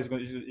feel like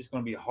it's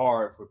gonna be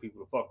hard for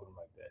people to fuck with him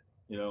like that.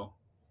 You know.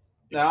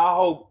 Now I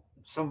hope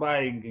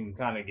somebody can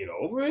kind of get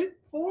over it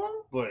for him,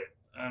 but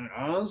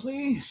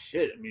honestly,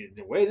 shit. I mean,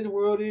 the way this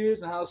world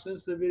is and how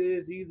sensitive it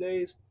is these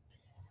days,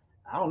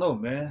 I don't know,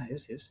 man.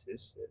 It's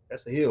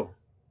that's a hill.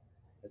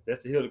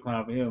 That's a hill to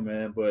climb for him,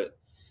 man. But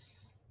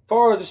as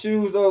far as the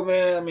shoes, though,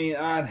 man, I mean,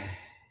 I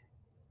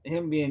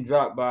him being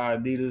dropped by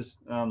Adidas,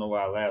 I don't know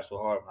why I laughed so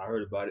hard when I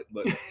heard about it,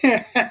 but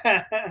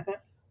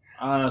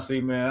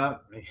honestly, man,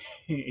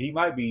 he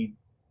might be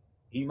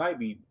he might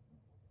be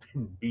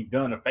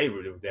done a favor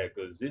with that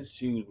because his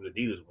shoes with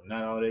Adidas were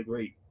not all that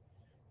great.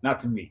 Not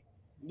to me.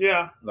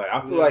 Yeah, Like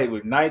I feel yeah. like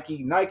with Nike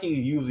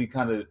usually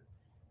kind of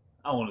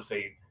I don't want to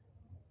say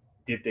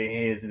dip their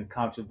hands in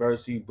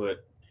controversy,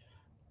 but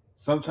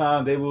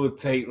sometimes they will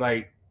take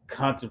like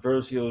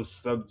controversial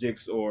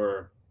subjects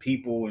or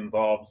people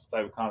involved in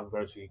type of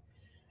controversy,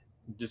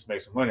 just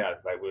make some money out of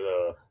it. Like with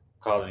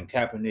Colin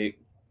Kaepernick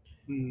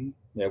Mm-hmm.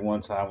 that one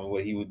time with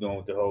what he was doing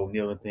with the whole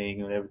kneeling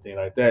thing and everything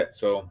like that.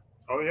 So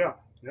Oh yeah,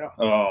 yeah.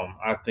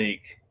 I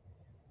think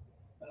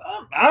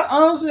I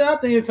honestly I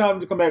think it's time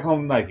to come back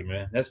home to Nike,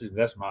 man. That's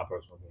my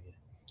personal opinion.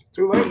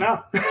 Too late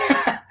now.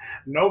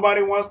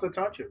 Nobody wants to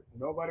touch it.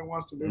 Nobody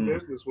wants to do Mm,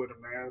 business with him,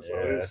 man. So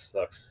yeah, that it's.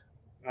 sucks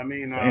I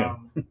mean, for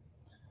him.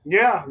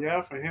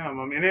 yeah, for him.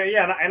 I mean,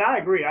 yeah, and I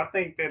agree. I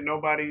think that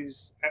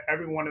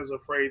everyone is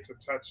afraid to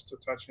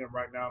touch him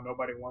right now.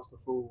 Nobody wants to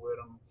fool with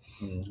him.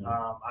 Hmm.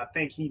 I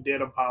think he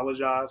did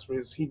apologize for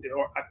his. He did,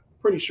 or I'm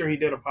pretty sure he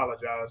did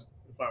apologize.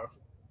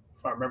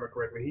 If I remember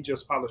correctly, he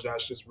just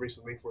apologized just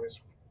recently for his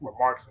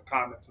remarks and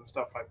comments and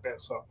stuff like that.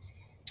 So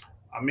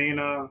I mean,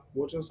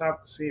 we'll just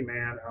have to see,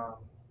 man.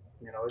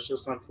 It's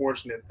just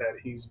unfortunate that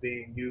he's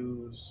being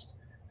used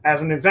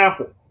as an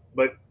example.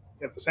 But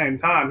at the same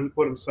time, he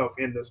put himself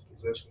in this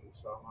position.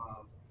 So,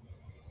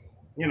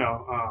 you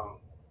know,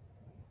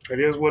 it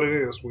is what it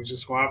is. We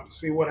just gonna have to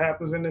see what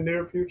happens in the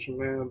near future,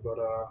 man. But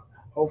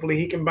hopefully,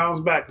 he can bounce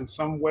back in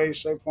some way,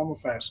 shape, form, or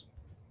fashion.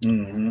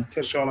 Mm-hmm.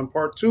 Catch y'all in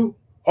part 2.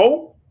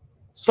 Ho,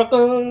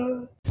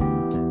 Sucker.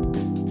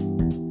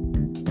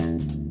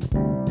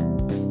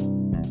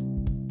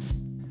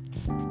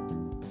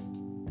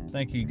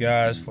 Thank you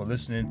guys for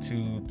listening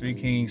to Three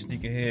Kings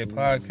Sneakerhead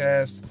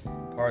Podcast.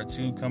 Part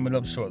 2 coming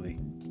up shortly.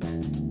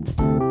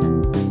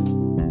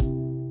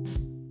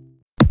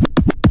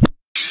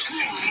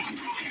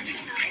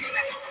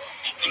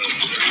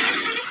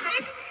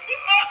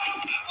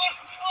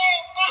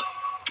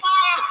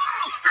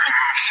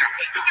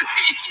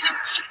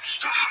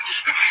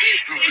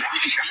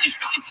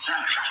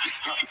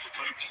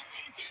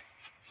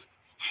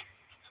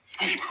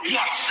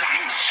 What's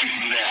that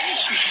smell?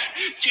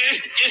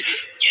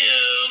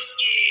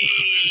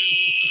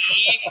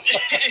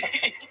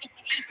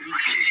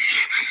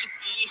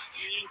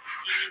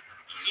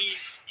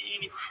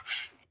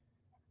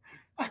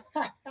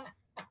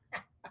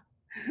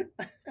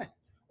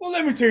 Well,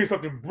 let me tell you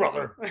something,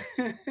 brother.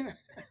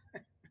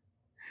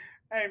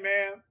 Hey,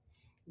 man,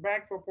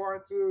 back for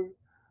part 2.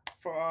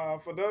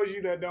 For those of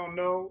you that don't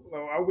know,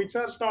 we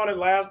touched on it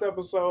last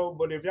episode,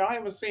 but if y'all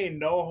haven't seen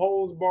No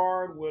Holds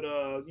Barred with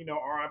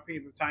R.I.P.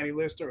 the Tiny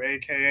Lister,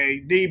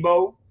 aka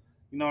Debo,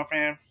 what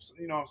I'm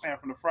saying,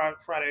 from the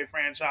Friday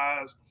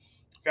franchise.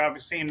 If y'all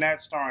haven't seen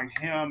that, starring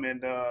him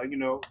and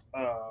what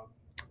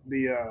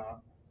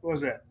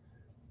was that?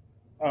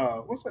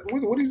 What's that?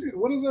 What is it?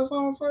 What does that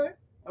song say?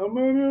 I'm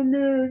an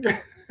American.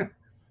 A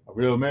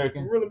real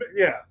American?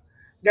 Yeah.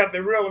 Got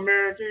the real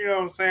American, you know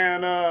what I'm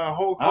saying?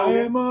 Hulk Hogan. I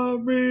am a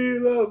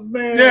real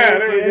American. Yeah,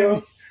 there we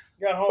go.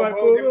 Got Hulk Fight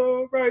Hogan. for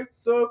the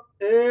rights of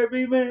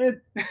every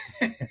man.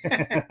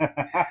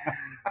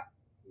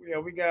 Yeah,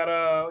 we got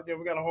a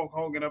Hulk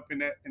Hogan up in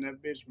that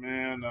bitch,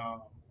 man.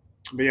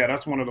 But yeah,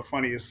 that's one of the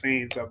funniest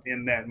scenes up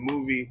in that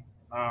movie.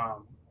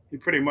 He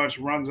pretty much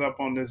runs up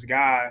on this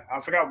guy. I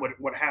forgot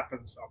what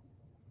happens.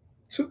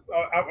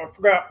 I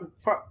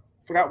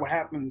forgot what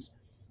happens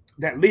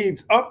that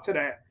leads up to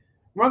that.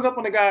 Runs up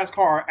on the guy's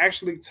car,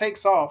 actually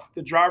takes off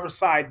the driver's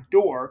side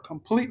door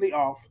completely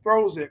off,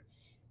 throws it,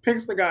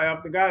 picks the guy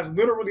up. The guy's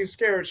literally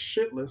scared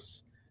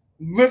shitless.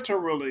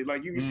 Literally.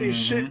 Like you can see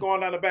shit going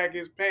down the back of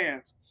his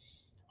pants.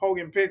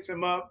 Hogan picks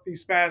him up.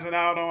 He's spazzing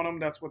out on him.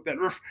 That's what that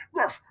ruff,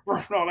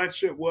 all that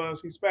shit was.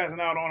 He's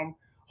spazzing out on him.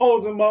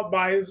 Holds him up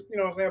by his,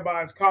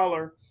 by his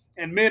collar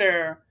in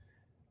midair.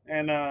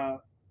 And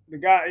the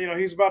guy,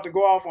 he's about to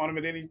go off on him,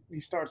 and then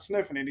he starts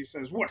sniffing and he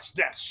says, "What's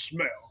that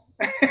smell?"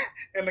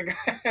 and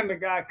the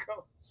guy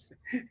goes,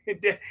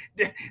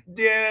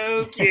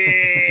 "Dookie."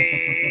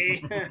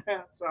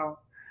 So,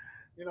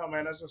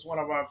 man, that's just one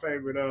of our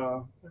favorite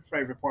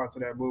parts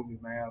of that movie,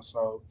 man.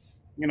 So,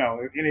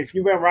 and if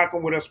you've been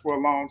rocking with us for a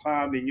long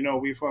time, then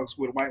we fucks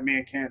with White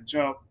Man Can't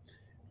Jump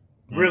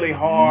really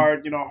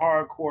hard.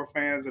 Hardcore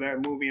fans of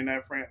that movie and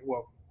that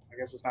well, I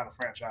guess it's not a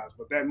franchise,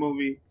 but that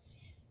movie.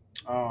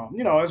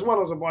 As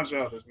well as a bunch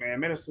of others, man.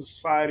 Menace to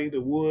Society, The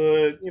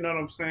Wood, you know what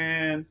I'm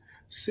saying?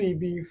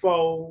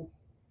 CB4,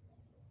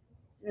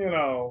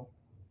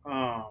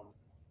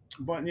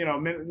 but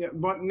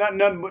but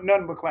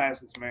nothing but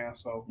classics, man.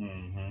 So,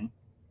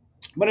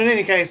 but in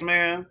any case,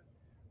 man,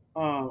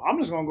 I'm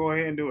just gonna go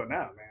ahead and do it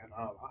now, man.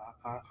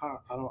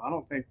 I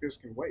don't think this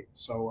can wait.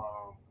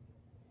 So,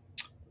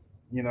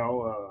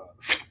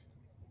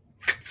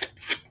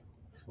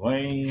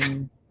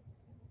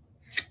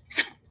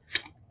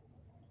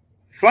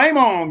 Flame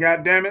on,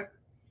 goddammit.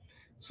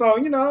 So,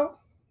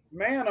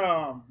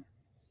 man,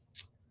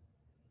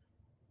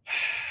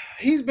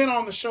 he's been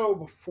on the show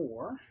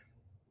before.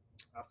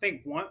 I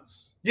think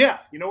once. Yeah,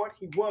 you know what?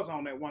 He was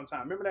on that one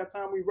time. Remember that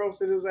time we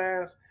roasted his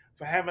ass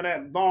for having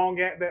that long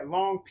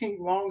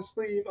pink long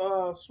sleeve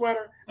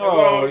sweater that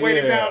went all the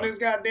way down his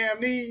goddamn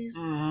knees,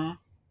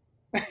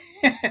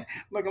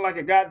 looking like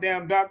a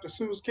goddamn Dr.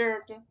 Seuss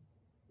character.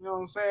 You know what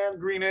I'm saying?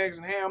 Green eggs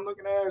and ham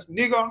looking ass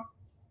nigga.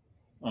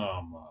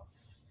 Oh my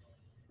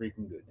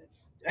freaking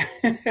goodness.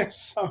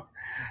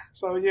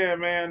 so yeah,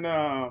 man.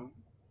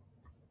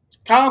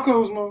 Kyle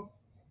Kuzma,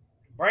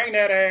 bring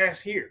that ass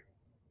here.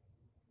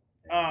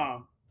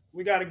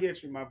 We got to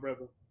get you, my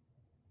brother.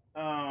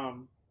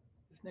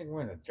 This nigga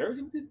wearing a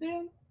jersey with this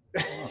damn?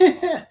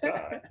 Oh,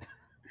 God.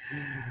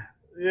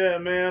 Yeah,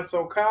 man.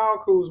 So Kyle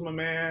Kuzma,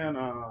 man,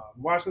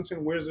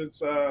 Washington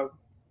Wizards,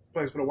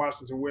 plays for the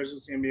Washington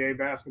Wizards, NBA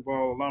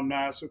basketball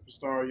alumni,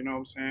 superstar, you know what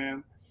I'm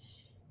saying?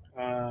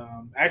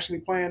 Actually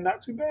playing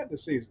not too bad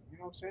this season, you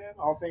know what I'm saying?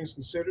 All things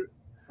considered.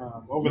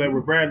 Over there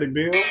with Bradley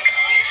Beal.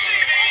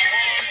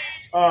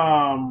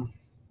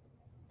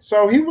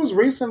 So he was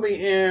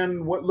recently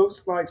in what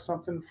looks like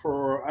something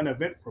for an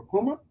event for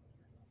Puma.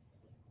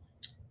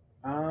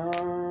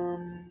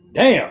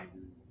 Damn.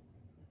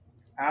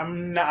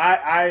 I'm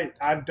not.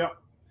 I don't.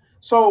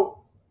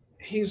 So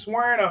he's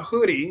wearing a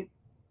hoodie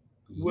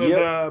with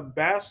a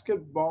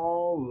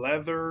basketball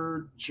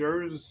leather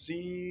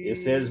jersey. It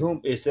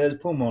says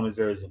Puma on his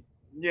jersey.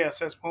 Yes,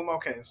 that's Puma.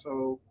 Okay,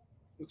 so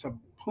it's a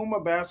Puma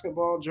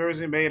basketball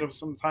jersey made of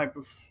some type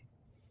of.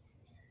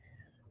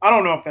 I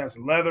don't know if that's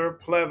leather,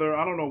 pleather.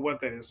 I don't know what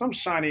that is. Some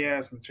shiny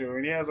ass material.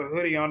 And he has a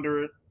hoodie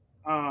under it.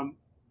 Um,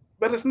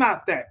 but it's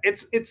not that.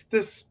 It's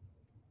this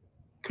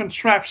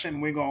contraption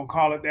we're gonna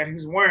call it that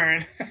he's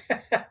wearing.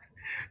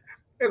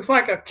 It's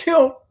like a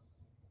kilt,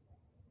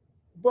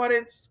 but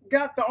it's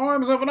got the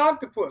arms of an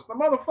octopus. The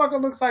motherfucker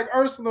looks like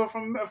Ursula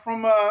from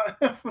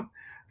the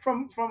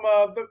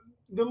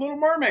Little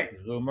Mermaid.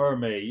 Little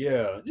Mermaid,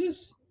 yeah.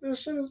 This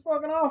shit is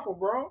fucking awful,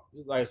 bro.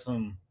 It's like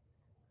some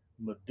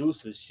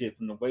Medusa shit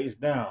from the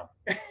waist down.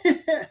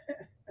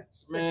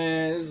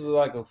 Man, this is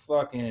like a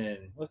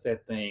fucking what's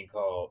that thing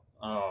called?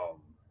 I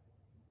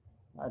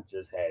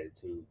just had it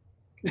too.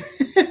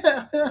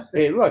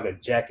 Hey, it look like a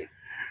jacket.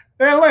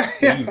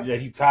 That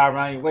you tie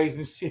around your waist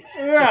and shit.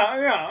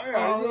 Yeah.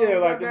 Oh yeah,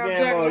 like the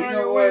damn. You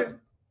know what?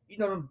 You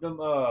know them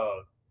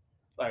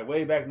like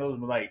way back in those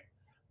like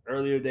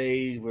earlier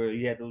days where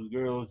you had those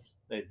girls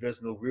that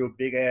dressed in those real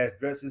big ass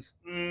dresses.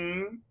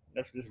 Mm-hmm.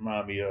 That's what this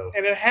remind me of.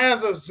 And it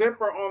has a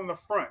zipper on the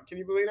front. Can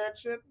you believe that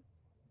shit?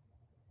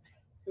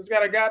 It's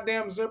got a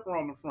goddamn zipper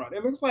on the front.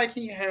 It looks like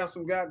he has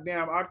some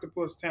goddamn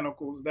octopus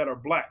tentacles that are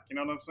black. You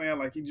know what I'm saying?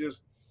 Like he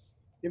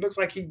looks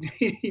like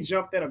he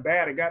jumped in a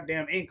vat of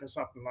goddamn ink or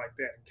something like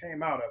that and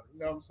came out of it.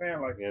 You know what I'm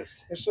saying? Like, yes.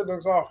 This shit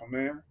looks awful,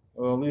 man.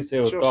 Well, at least they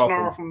were thoughtful.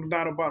 Snarl from the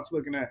Dinobots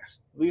looking ass.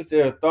 At least they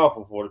were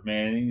thoughtful for it,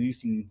 man. At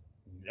least you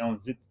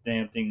don't zip the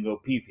damn thing and go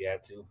pee if you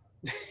had to.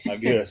 I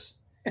guess.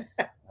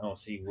 I don't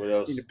see what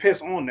else. You need to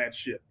piss on that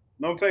shit.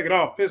 Don't take it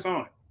off. Piss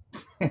on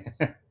it. You know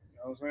what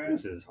I'm saying?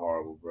 This is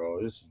horrible,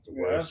 bro. This is the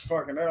worst.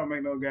 That don't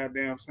make no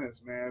goddamn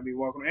sense, man. I'd be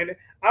walking. And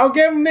I'll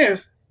give him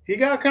this. He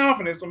got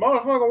confidence. The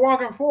motherfucker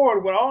walking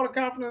forward with all the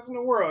confidence in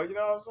the world. You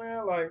know what I'm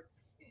saying? Like,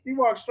 he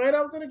walked straight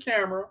up to the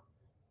camera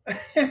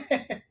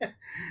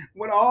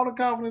with all the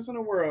confidence in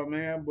the world,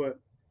 man. But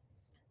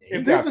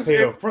if this is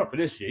up front for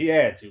this shit, he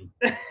had to.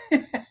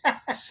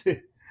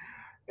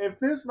 If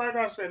this, like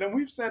I said, and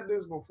we've said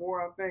this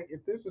before, I think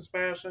if this is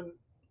fashion,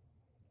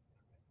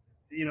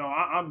 you know,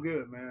 I'm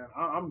good, man.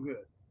 I'm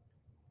good.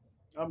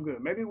 I'm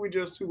good. Maybe we're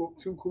just too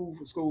cool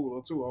for school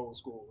or too old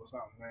school or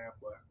something, man.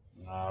 But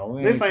nah,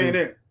 this ain't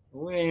it.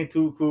 We ain't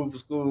too cool for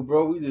school,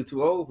 bro. We just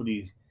too old for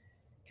these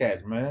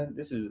cats, man.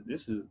 This is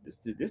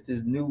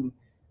new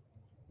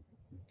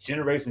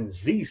Generation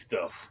Z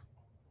stuff.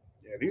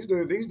 Yeah, these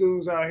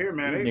dudes out here,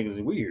 man. These niggas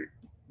are weird.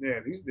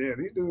 Yeah, these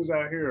dudes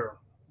out here,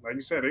 like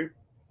you said,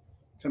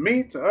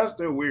 to us,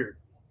 they're weird.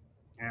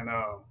 And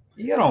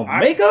you got on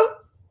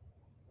makeup?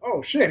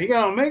 Oh shit, he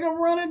got on makeup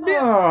running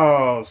dip.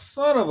 Oh,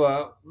 son of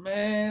a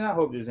man! I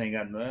hope this ain't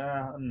got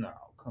no.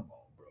 Come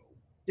on, bro.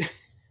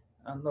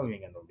 I know you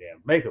ain't got no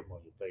damn makeup on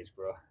your face,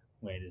 bro.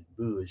 Wearing this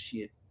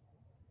bullshit.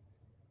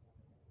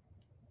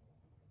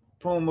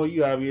 Puma,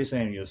 you gotta be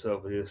ashamed of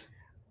yourself for this.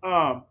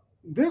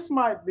 This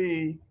might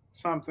be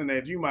something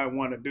that you might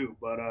want to do,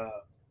 but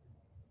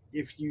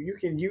if you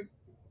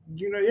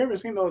know, you ever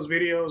seen those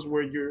videos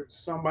where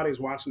somebody's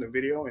watching the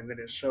video and then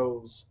it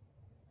shows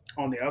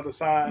on the other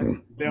side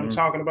them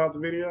talking about the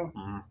video?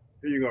 Mm-hmm.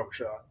 Here you go,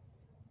 Rashad.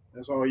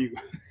 That's all you.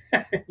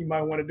 You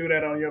might want to do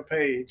that on your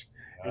page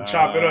and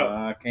chop it up.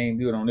 I can't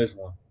do it on this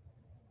one.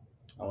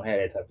 I don't have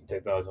that type of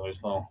technology on this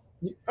phone.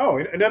 Oh,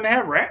 it doesn't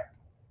have rat?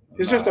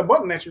 It's just a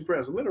button that you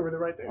press, literally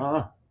right there.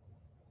 I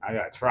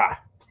gotta try.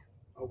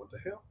 Oh, what the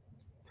hell?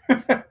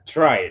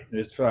 Try it.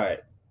 Let's try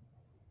it.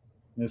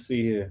 Let's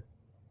see here.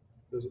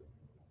 Does it?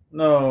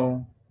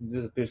 No, it's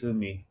just a picture of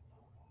me.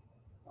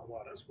 Oh,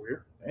 wow, that's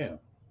weird. Damn.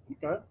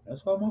 Okay.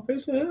 That's all my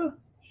picture here.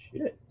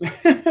 Shit.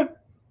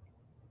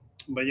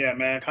 But yeah,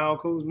 man, Kyle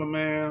Kuzma,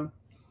 man,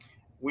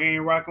 we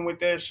ain't rocking with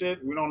that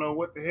shit. We don't know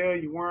what the hell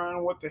you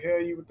wearing, what the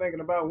hell you were thinking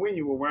about when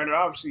you were wearing it.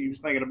 Obviously, you was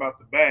thinking about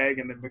the bag,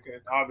 and then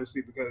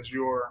because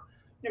you're,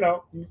 you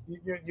know,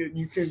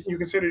 you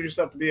consider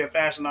yourself to be a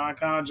fashion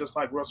icon, just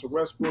like Russell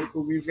Westbrook,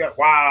 who we've got.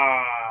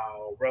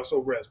 Wow,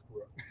 Russell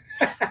Westbrook.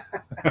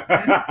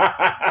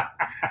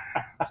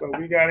 So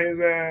we got his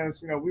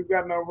ass. You know, we've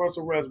got no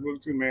Russell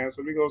Westbrook too, man.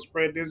 So we go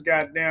spread this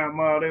goddamn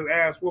this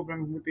ass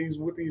whooping with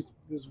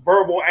this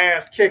verbal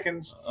ass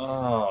kickings.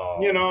 Oh,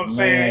 you know what I'm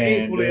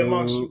saying? Equally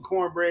amongst you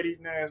cornbread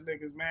eating ass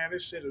niggas, man.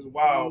 This shit is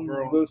wild,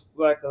 bro. Looks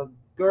like a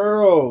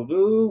girl,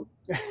 dude.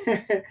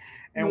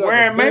 And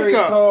wearing makeup. Very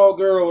tall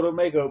girl with a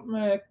makeup,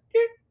 man.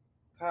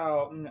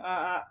 Kyle,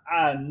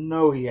 I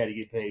know he had to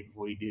get paid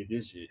before he did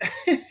this shit.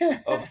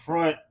 Up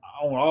front,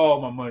 I want all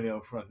my money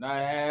up front. Not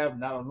half,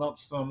 not a lump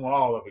sum,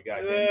 all of it,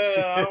 goddamn.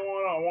 Yeah, I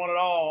want it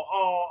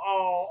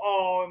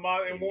all in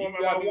my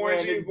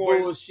Warren G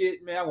voice.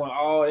 Bullshit, man. I want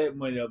all that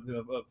money up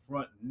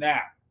front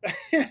now.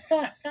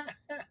 Like,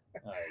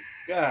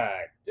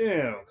 God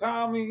damn,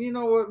 Kyle. I mean, you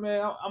know what,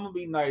 man? I'm gonna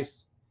be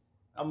nice.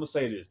 I'm gonna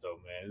say this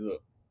though, man.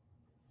 Look,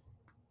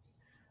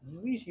 at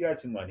least you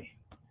got your money.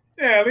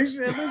 Yeah, at least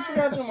you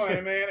got your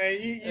money, man.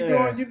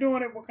 And you're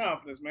doing it with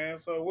confidence, man.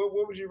 So what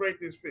would you rate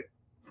this fit?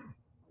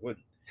 What?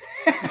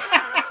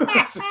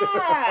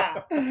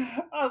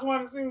 I was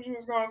wanting to see what she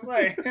was gonna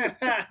say.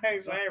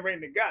 So I ain't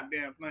rating the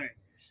goddamn thing.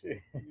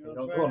 Shit. You know what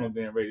Don't I'm go no saying?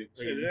 damn rated.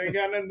 Shit, it ain't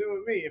got nothing to do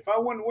with me. If I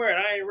wouldn't wear it,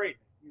 I ain't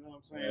rating. You know what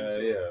I'm saying? So,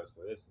 Yeah.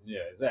 So it's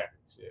exactly.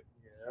 Shit.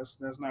 yeah,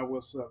 that's not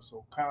what's up.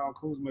 So Kyle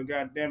Kuzma,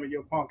 goddamn it,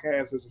 your punk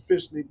ass has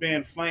officially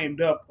been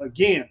flamed up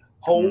again.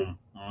 Ho.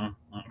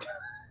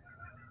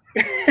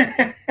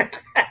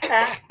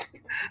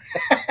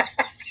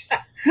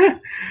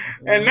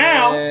 And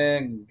now,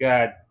 Man,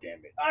 God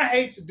damn it. I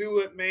hate to do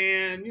it,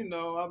 man. You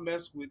know, I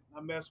mess with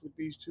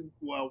these two.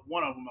 Well,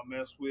 one of them I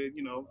mess with.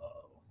 You know,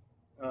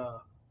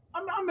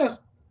 I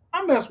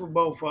mess with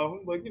both of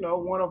them, but you know,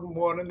 one of them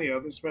more than the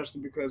other,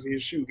 especially because of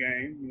his shoe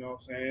game. You know what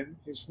I'm saying?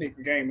 His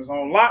sneaker game is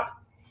on lock.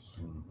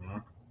 Mm-hmm.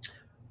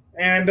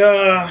 And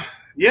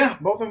yeah,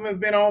 both of them have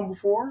been on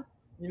before.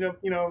 You know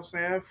what I'm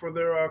saying, for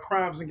their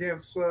crimes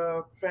against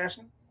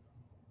fashion.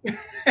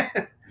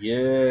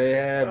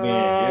 Yeah,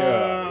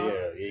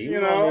 man. He was You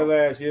on there know,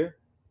 last year.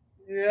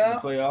 yeah, In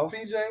the playoffs.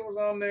 PJ was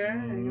on there,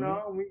 and you Mhm.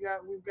 know, we've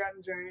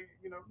gotten James.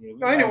 You know, Yeah, we so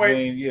got anyway,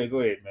 James. Yeah, go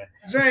ahead, man.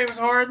 James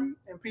Harden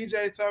and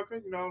PJ Tucker.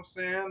 You know what I'm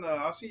saying?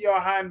 I see y'all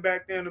hiding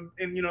back there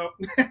in you know,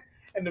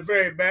 in the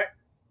very back.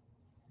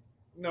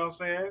 You know what I'm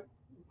saying?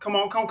 Come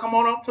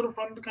on up to the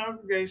front of the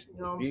congregation.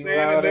 You know what I'm These saying?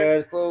 loud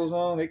ass clothes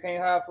on, they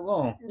can't hide for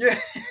long. Yeah.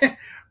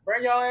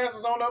 Bring y'all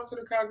asses on up to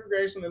the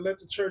congregation and let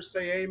the church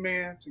say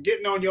amen to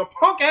getting on your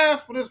punk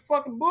ass for this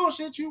fucking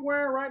bullshit you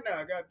wearing right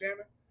now. God damn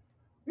it.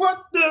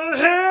 What the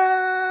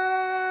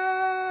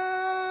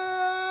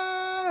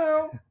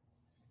hell?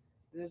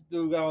 This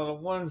dude got on a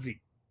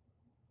onesie.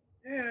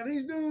 Yeah,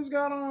 these dudes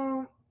got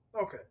on.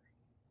 Okay.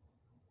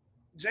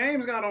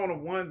 James got on a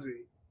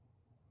onesie.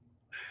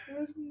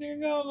 This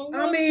nigga on a I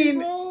onesie, mean,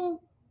 bro.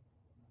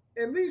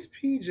 at least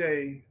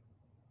PJ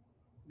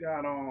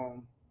got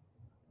on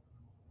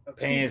a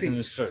Pants and a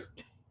two-piece. shirt.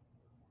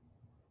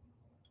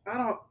 I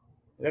don't.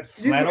 That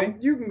flannel.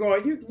 You can go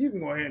ahead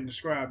and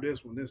describe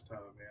this one this time,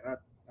 man.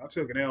 I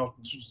took an L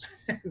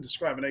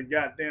describing that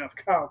goddamn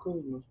Kyle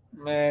Kuzma.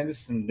 Man, this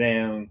is some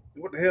damn.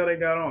 What the hell they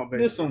got on,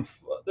 baby? This one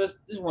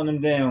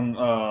of them damn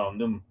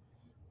them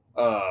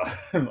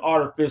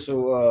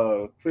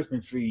artificial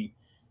Christmas tree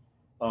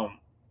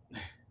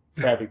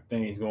fabric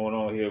things going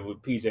on here with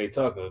PJ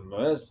Tucker.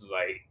 Man,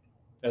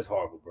 that's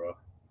horrible, bro.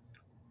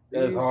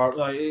 That's hard.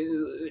 Like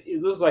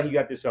it looks like he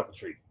got this off a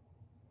tree.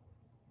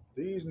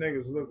 These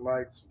niggas look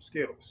like some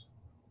Skittles.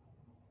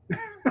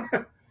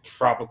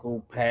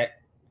 Tropical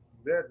pack.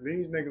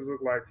 These niggas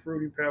look like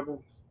Fruity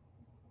Pebbles.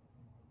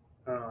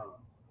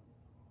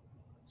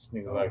 This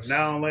nigga like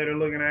now and later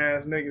looking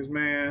ass niggas,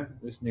 man.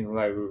 This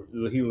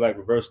nigga he was like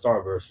reverse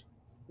Starburst.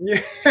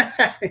 Yeah.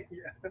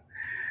 Yeah.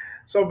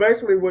 So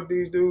basically, what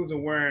these dudes are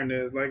wearing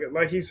is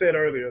like he said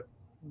earlier.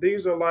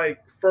 These are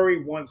like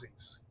furry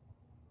onesies.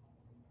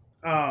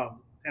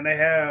 And they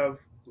have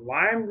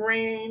lime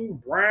green,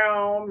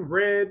 brown,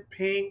 red,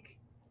 pink.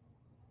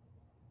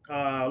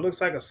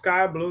 Looks like a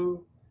sky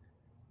blue.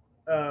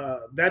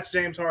 That's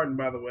James Harden,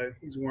 by the way.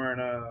 He's wearing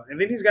and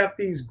then he's got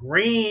these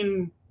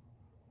green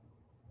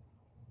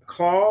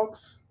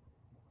clogs.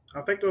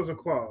 I think those are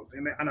clogs,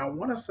 and I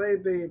want to say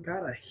they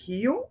got a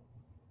heel.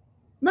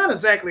 Not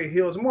exactly a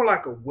heel. It's more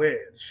like a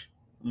wedge.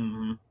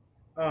 Mm-hmm.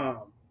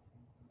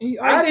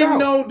 I didn't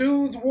know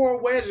dudes wore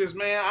wedges,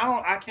 man.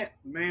 I can't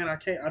do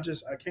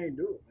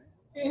it, man.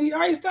 Yeah, he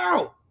iced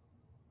out.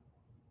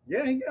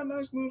 Yeah, he got a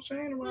nice little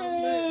chain around his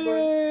neck,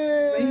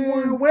 but he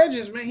wearing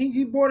wedges, man.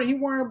 He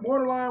wearing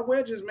borderline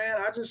wedges, man.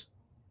 I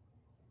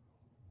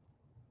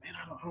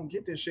don't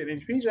get this shit.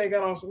 And PJ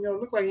got on some,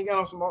 look like he got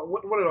on some,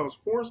 what are those,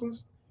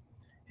 forces?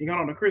 He got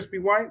on the crispy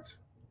whites.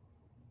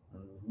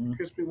 Mm-hmm.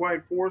 Crispy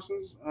white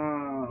forces.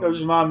 That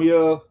just remind me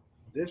of.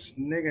 This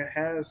nigga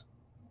has,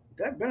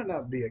 that better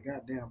not be a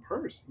goddamn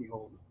purse he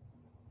holding.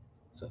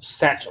 It's a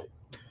satchel.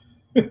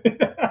 What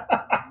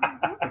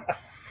the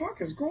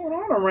fuck is going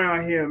on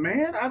around here,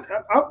 man?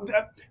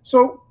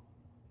 So,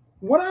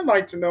 what I'd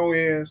like to know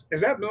is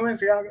that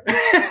Balenciaga?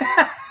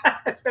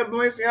 Is that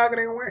Balenciaga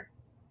they wearing?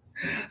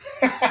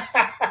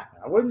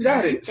 I wouldn't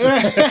doubt it. Is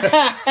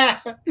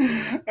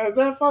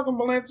that fucking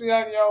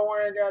Balenciaga y'all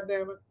wearing?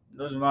 Goddamn it!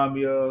 Those remind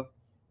me of,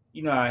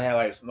 I had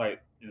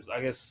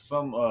I guess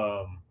some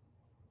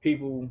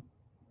people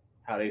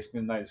how they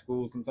spend night in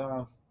school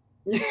sometimes.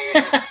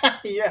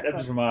 Yeah, that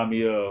just remind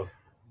me of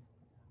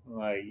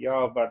like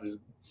y'all about to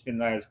spend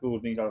the night at school,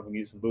 think y'all gonna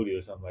get some booty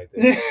or something like that.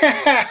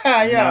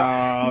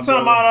 Yeah. You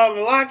talking about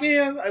the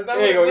lock-in? Is that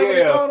what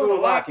they call school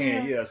it?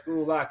 Lock-in. Yeah,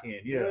 school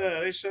lock-in. Yeah. Yeah,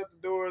 they shut the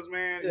doors,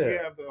 man. Yeah. You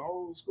have the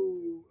whole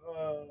school,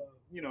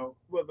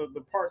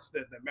 the parts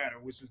that matter,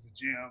 which is the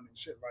gym and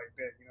shit like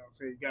that. You know what I'm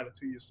saying? You got it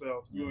to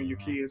yourselves, you and your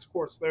kids. Of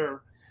course,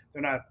 they're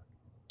not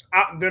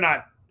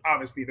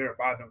obviously they're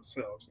by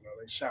themselves.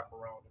 They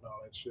chaperone and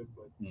all that shit.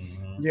 But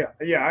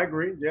yeah, I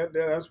agree. Yeah,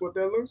 that's what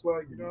that looks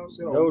like. You know what I'm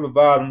saying? The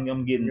vibe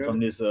I'm getting from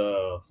this.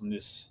 Them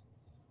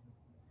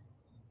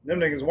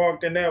niggas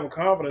walked in there with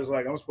confidence,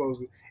 like I'm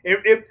supposed to.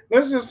 If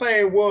let's just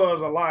say it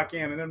was a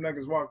lock-in, and them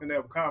niggas walked in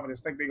there with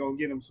confidence, think they gonna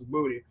get them some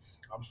booty.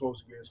 I'm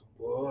supposed to get some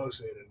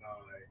pussy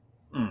tonight.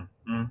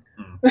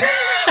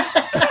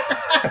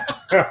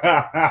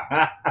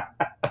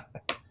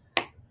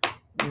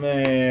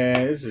 Man,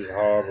 this is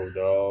horrible,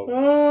 dog.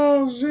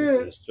 Oh This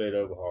shit. is straight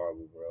up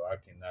horrible, bro. I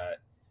cannot.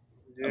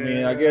 Yeah. I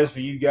mean, I guess for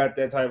you got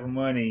that type of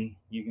money,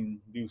 you can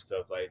do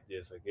stuff like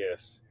this. I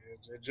guess.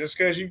 Just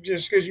cause you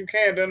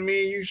can doesn't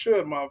mean you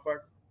should,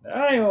 motherfucker.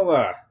 I ain't gonna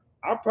lie.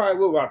 I probably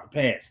would rock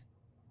the pants.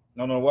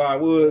 Don't know why I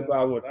would, but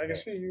I would. I can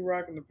see you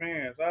rocking the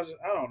pants. I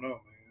don't know, man.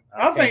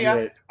 I can't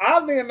do that.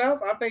 Oddly enough,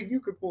 I think you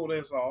could pull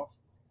this off.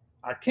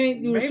 I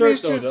can't do the Maybe shirt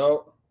it's though, just-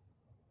 dog.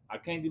 I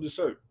can't do the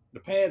shirt.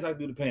 The pants, I can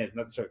do the pants,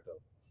 not the shirt though.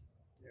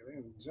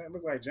 Yeah, it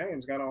look like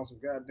James got on some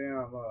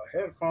goddamn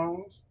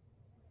headphones.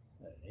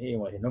 He ain't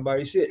want to hear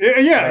nobody's shit.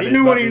 Yeah, he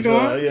knew what he was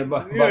doing.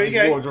 He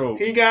got wardrobe.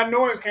 he got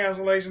noise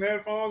cancellation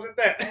headphones at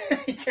that.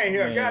 He can't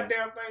hear a Man.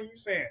 goddamn thing you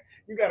saying.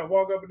 You got to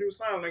walk up and do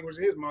sign language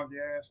to his monkey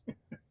ass.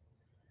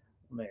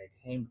 Man,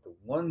 came with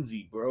the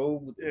onesie, bro.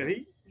 With Yeah,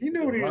 the, he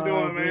knew what he was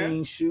doing, man.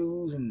 green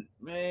shoes and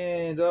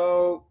man,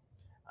 dog.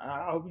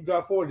 I hope you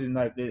got 40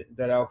 tonight.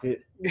 That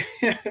outfit.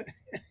 Let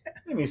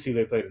me see if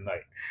they play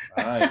tonight.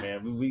 All right,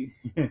 man. We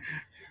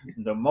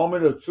the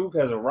moment of truth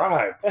has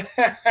arrived.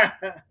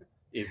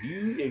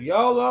 If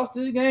y'all lost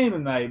this game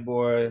tonight,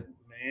 boy,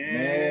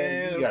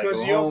 Man, you it's gotta because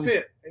go of your home.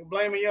 fit. They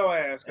blaming your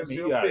ass I because mean,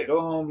 of you your gotta fit. go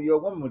home with your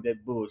woman with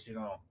that bullshit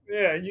on.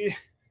 Yeah, you.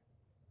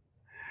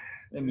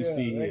 Let me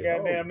see that here.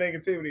 goddamn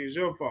negativity is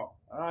your fault.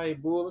 All right,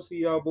 boy. Let's see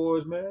y'all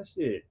boys, man.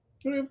 Shit.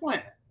 Who they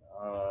playing?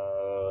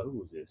 Who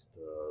was this?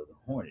 The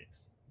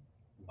Hornets.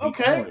 Beat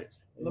Okay. the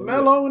Hornets.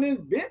 LaMelo and his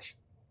bitch.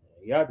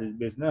 They got this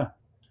bitch now. What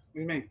do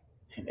you mean?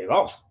 And they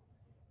lost.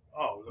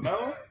 Oh,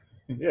 LaMelo?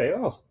 Yeah, they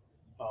lost.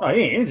 Oh, No,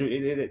 he ain't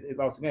injured. They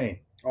lost the game.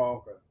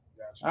 oh, okay.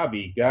 Gotcha. I'll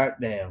be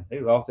goddamn.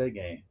 They lost that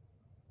game.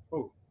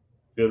 Who?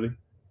 Philly.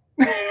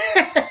 Them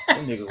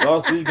niggas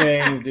lost this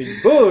game with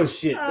this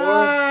bullshit,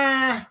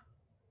 boy.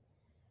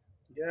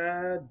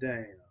 God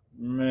damn.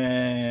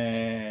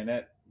 Man,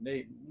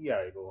 you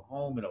gotta go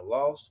home in a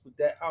loss with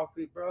that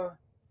outfit, bro.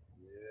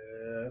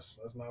 Yes,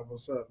 that's not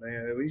what's up,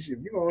 man. At least if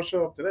you're gonna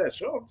show up to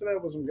that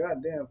with some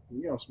goddamn,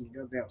 some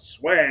goddamn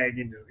swag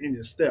in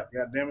your step.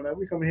 Goddamn it, like,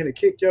 we coming here to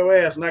kick your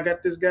ass, and I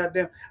got this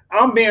goddamn.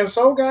 I'm being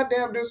so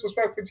goddamn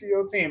disrespectful to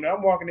your team that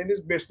I'm walking in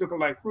this bitch looking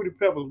like Fruity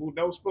Pebbles with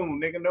no spoon,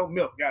 nigga, no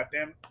milk.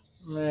 Goddamn it,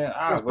 Man,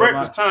 it's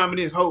breakfast time in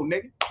this whole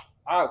nigga.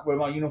 I wear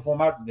my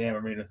uniform out the damn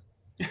arena.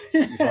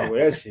 You can't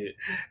wear that shit.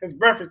 It's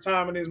breakfast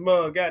time in this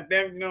mug.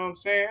 Goddamn it, you know what I'm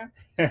saying?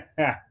 Shit,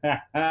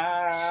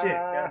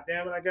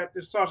 goddamn it, I got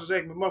this sausage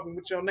egg McMuffin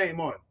with your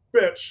name on it,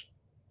 bitch.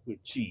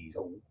 With cheese.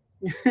 Oh.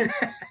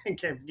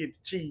 Can't forget the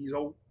cheese,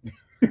 oh.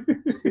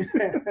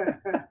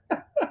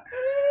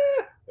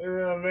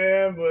 Yeah,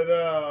 man, but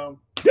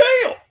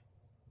Damn!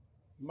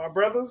 my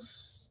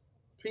brothers,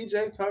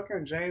 PJ Tucker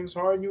and James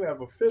Harden, you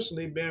have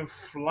officially been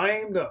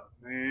flamed up,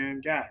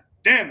 man. God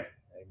damn it.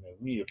 Hey, man,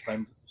 we need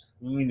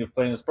to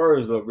flame the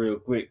Spurs up real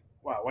quick.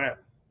 Wow, what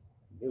happened?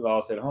 They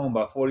lost at home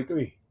by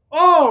 43.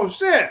 Oh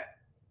shit.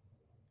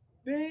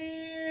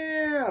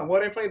 Damn.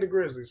 Well, they played the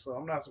Grizzlies, so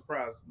I'm not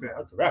surprised at that.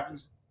 That's the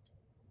Raptors.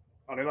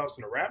 Oh, they lost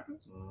to the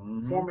Raptors?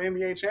 Mhm. Former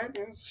NBA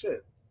champions?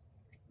 Shit.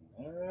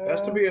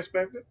 That's to be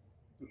expected,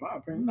 in my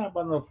opinion. Not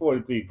by no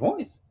 43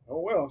 points. Oh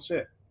well,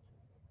 shit.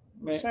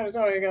 Man, San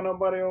Antonio ain't got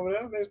nobody over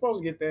there. They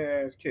supposed to get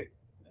their ass kicked.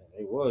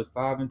 they was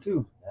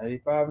 5-2. Now they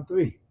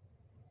 5-3.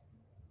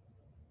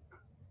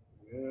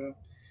 Yeah.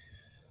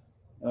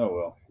 Oh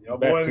well. Y'all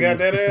Back boys to got you.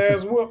 that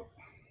ass whooped.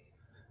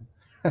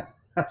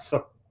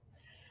 So,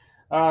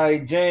 all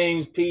right,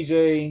 James,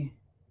 PJ,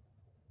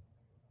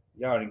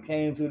 y'all done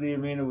came to the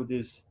arena with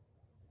this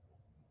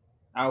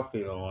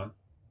outfit on,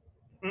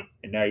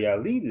 and now y'all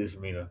leave this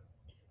arena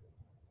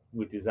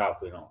with this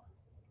outfit on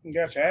You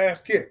got your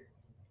ass kicked.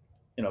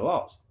 in a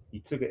loss. You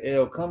took an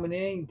L coming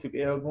in, you took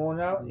an L going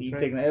out, and you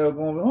Okay. taking an L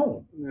going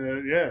home.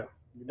 Yeah.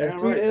 That's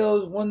Damn 3 right.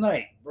 L's one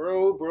night,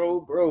 bro.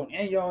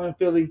 And y'all in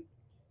Philly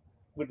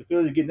with the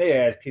Phillies getting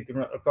their ass kicked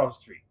across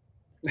the street.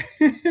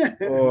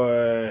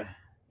 Boy,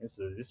 this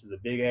is a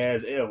big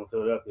ass L for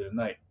Philadelphia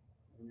tonight.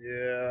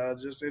 Yeah, it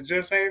just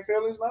ain't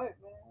Philly's night,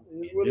 man.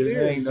 It's what it just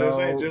is.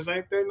 ain't, Just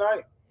ain't their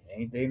night.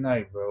 Ain't they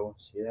night, bro?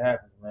 Shit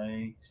happens,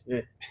 man.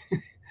 Shit.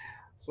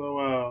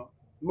 So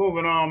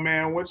moving on,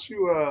 man. What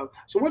you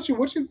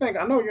think?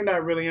 I know you're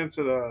not really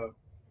into the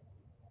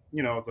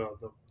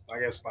I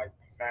guess like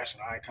the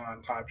fashion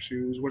icon type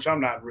shoes, which I'm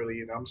not really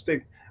either. I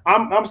stick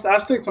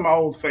to my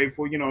old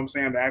faithful, you know what I'm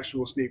saying, the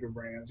actual sneaker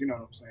brands, you know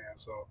what I'm saying.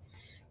 So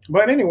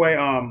but anyway,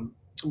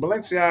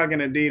 Balenciaga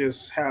and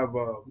Adidas have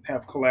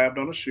collabed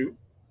on a shoe.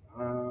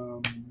 I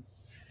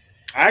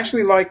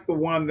actually like the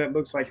one that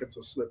looks like it's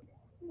a slip.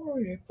 What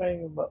are you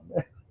thinking about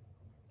that?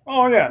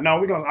 Oh yeah,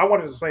 no, I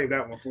wanted to save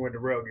that one for when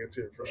Darrell gets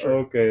here for sure.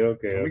 Okay.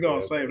 We're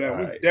gonna save that. All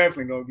We right.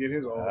 definitely gonna get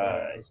his old All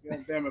right. ass. God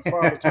damn it,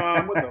 Father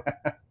Time. What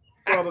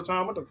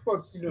the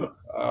fuck you doing?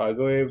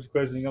 Go ahead with the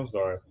question. I'm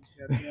sorry.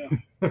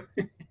 Goddamn.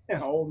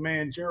 Old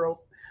man Gerald.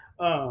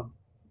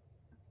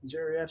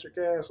 Geriatric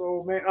ass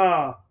old man.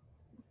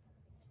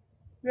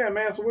 Yeah,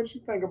 man. So what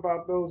you think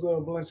about those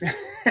Balenciaga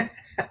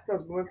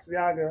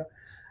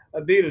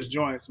Adidas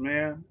joints,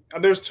 man.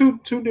 There's two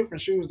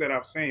different shoes that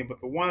I've seen, but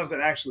the ones that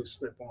actually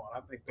slip on,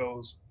 I think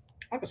those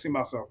I can see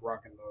myself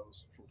rocking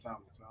those from time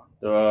to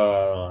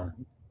time.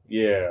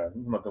 Yeah,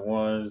 but the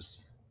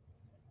ones.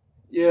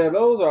 Yeah,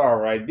 those are all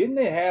right. Didn't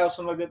they have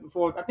something like that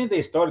before? I think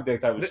they started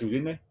that type of shoe,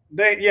 didn't they?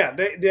 They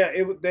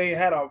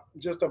had a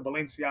just a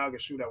Balenciaga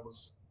shoe that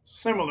was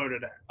similar to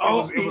that. Oh,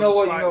 It you was know a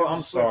what? You slide. know, It was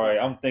I'm a slip on. sorry.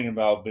 I'm thinking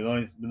about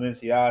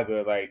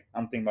Balenciaga. Like,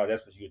 I'm thinking about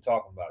that's what you were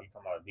talking about. You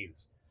talking about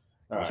Adidas.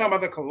 All I'm right. talking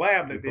about the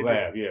collab The that they did.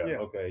 collab, yeah. Yeah.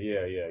 Okay,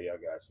 yeah, I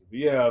got you. But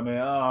yeah,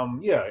 man,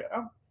 yeah,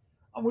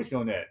 I'm with you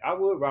on that. I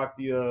would rock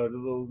the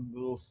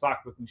little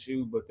sock looking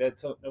shoe, but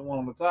that one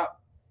on the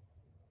top,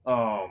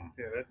 Yeah,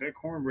 that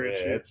cornbread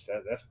yeah, shit.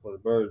 that's for the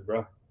birds,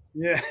 bro.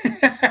 Yeah.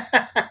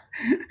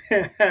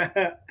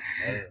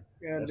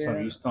 God That's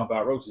something you damn. stomp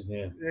out roaches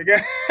in.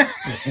 Yeah,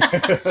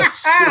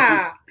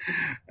 Shit.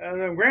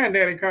 them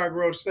granddaddy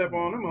cockroach step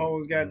on them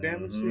hoes,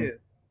 goddamn it. Mhm.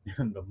 Shit.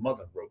 The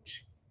mother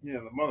roach. Yeah,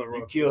 the mother You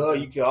roach. kill her,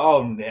 you kill all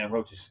them damn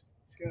roaches.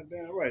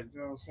 Goddamn right, you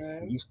know what I'm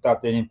saying? You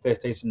stop that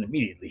infestation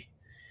immediately.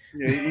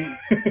 Yeah,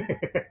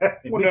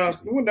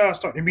 Immediately. when did I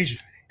start?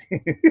 Immediately. You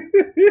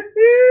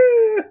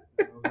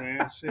know what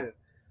I'm saying? Shit.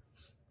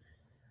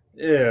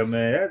 Yeah,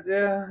 man.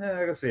 Yeah,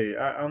 like I said,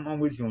 I'm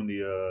with you on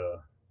the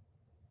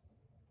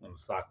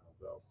sock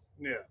myself.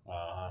 Yeah,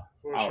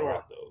 for I'll sure.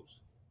 rock those.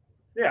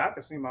 Yeah, I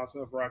can see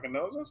myself rocking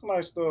those. That's a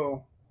nice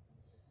little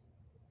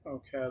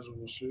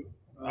casual shoe.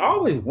 I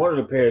always wanted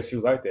a pair of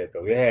shoes like that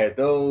though. They had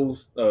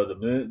those, the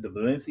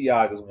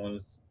Balenciagas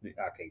ones. I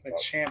can't Like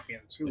talk.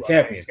 champion too. The I think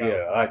champions, it's got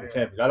yeah, I like the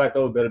champions. I like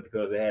those better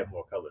because they had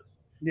more colors.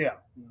 Yeah.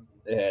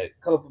 They had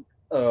colorful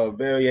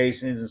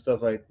variations and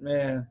stuff like.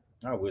 Man,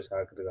 I wish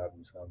I could have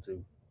gotten some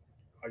too.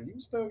 Are you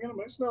still getting them?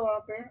 They're still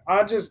out there.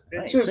 I It's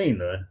ain't just seen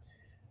none.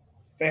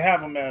 they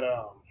have them at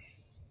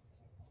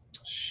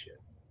shit.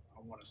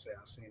 I want to say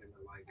I seen them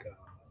in like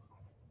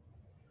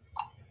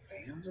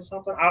Vans or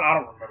something. I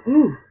don't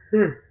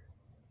remember.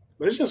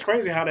 But it's just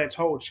crazy how that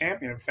whole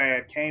champion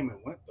fad came and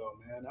went though,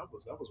 man. That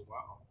was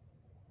wild.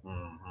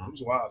 Mm-hmm. It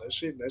was wild. That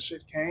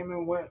shit came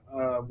and went.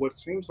 What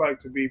seems like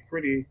to be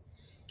pretty.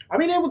 I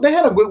mean, they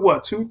had a good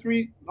what 2,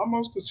 3,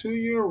 almost a 2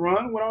 year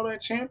run with all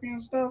that champion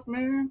stuff,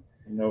 man.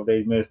 You know,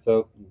 they messed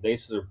up. They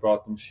should have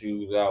brought them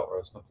shoes out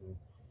or something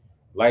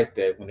like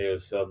that when they were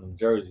selling them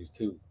jerseys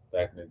too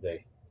back in the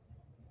day.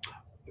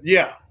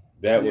 Yeah,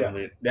 That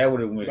yeah.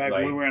 would have went Back like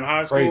when we were in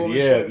high school. crazy. And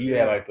Yeah, shit. you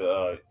had like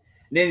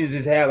then you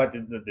just had like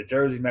the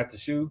jersey match the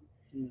shoe.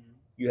 Mhm.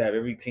 You have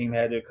every team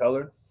had their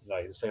color.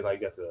 Like say like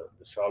you got the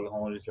Charlotte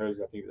Hornets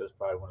jersey. I think that's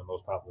probably one of the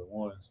most popular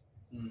ones.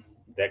 Mhm.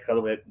 That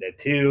color, that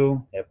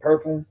teal, that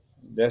purple,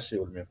 that shit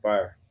would have been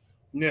fire.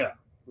 Yeah,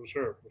 for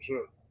sure, for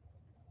sure.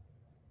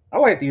 I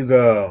like these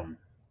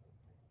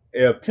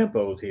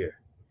tempos here.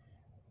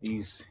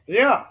 These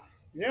Yeah,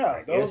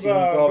 I those guess you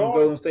want to call them going,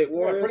 Golden State yeah,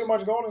 Warriors. pretty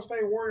much Golden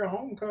State Warrior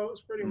home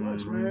colors, pretty much,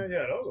 Mhm. man.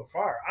 Yeah, those are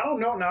fire. I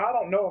don't know now. I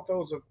don't know if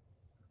those are.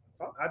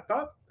 I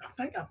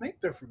think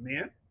they're for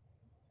men.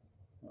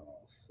 Oh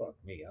fuck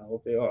me! I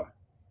hope they are.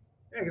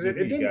 Yeah, because It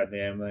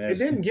it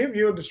didn't give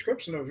you a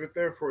description of if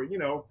they're for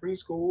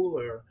preschool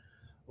or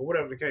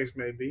whatever the case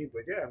may be.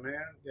 But yeah,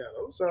 man, yeah,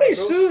 They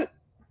should.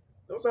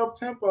 those up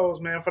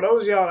tempos, man. For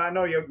those of y'all, I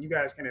know you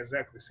guys can't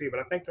exactly see, but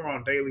I think they're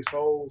on Daily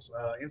Souls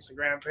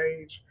Instagram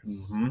page.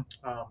 Mm-hmm.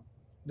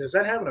 Does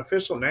that have an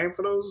official name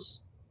for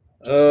those?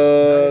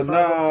 Just 95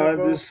 up No,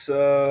 tempo? just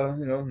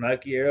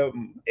Nike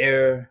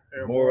Air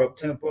more up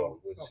tempo.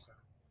 Which, Okay.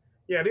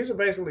 Yeah, these are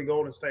basically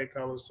Golden State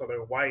colors, so they're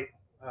white,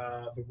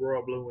 the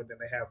royal blue, and then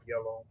they have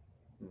yellow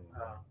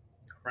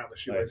around the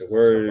shoelaces and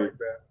stuff like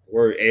that. The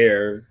word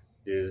Air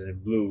is in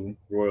blue,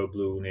 royal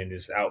blue, and then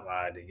it's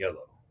outlined in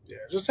yellow. Yeah,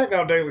 just check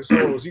out Daily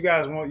Souls. You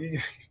guys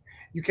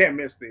you can't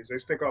miss these. They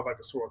stick off like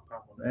a sore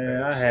thumb on the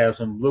Man, I page. have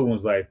some blue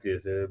ones like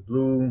this. They're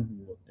blue.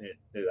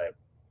 They're like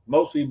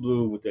mostly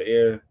blue with the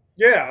Air.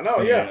 Yeah,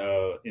 no,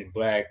 yeah. In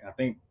black. I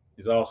think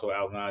it's also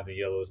outlined in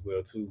yellow as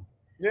well too.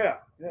 Yeah.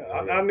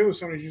 I knew as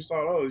soon as you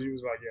saw those, you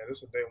was like, yeah, this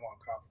is a day one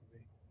cop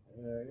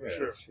for me. Yeah,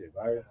 sure. Shit,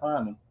 I can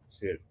find them.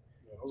 Shit.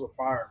 Yeah, those are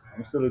fire, man.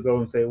 I'm still a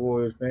Golden State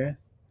Warriors fan.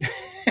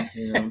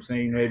 You know what I'm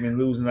saying? They've been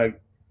losing like,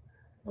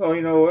 well,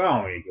 I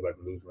don't really care about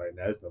the losing right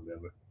now. It's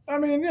November. I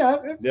mean, yeah,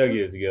 They'll get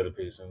it together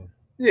pretty soon.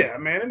 Yeah,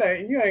 man,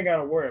 you ain't got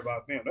to worry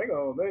about them.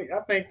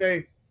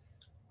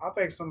 I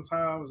think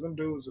sometimes them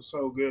dudes are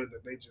so good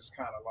that they just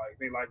kind of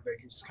they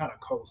can just kind of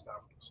coast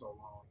after so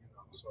long,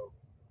 So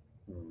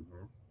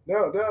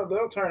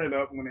they'll turn it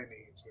up when they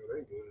need to.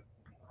 They good.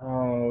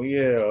 Oh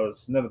yeah,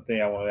 it's another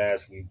thing I want to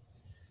ask you.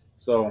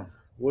 So,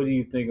 what do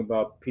you think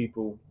about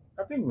people?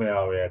 I think we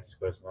already asked this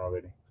question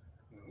already.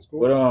 That's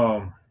cool.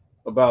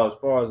 But about as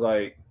far as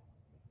like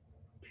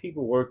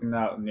people working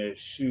out in their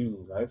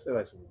shoes, I say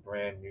like some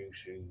brand new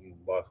shoes you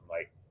bought from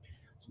like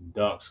some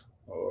Dunks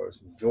or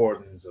some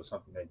Jordans or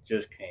something that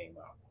just came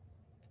out.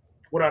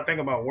 What I think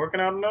about working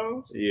out in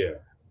those? Yeah.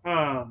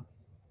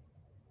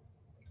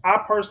 I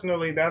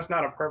personally, that's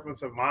not a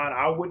preference of mine.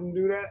 I wouldn't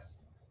do that.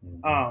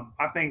 Mm-hmm.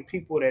 I think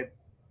people that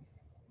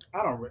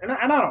I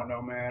don't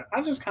know, man.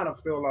 I just kind of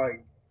feel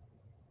like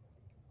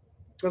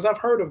because I've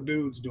heard of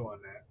dudes doing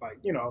that. Like,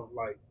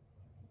 like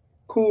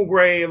cool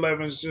gray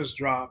 11s just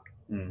dropped,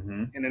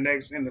 Mm-hmm.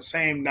 in the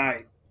same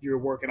night you're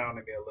working out in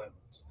the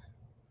 11s.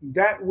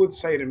 That would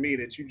say to me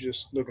that you're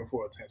just looking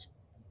for attention.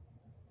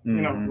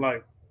 Mm-hmm.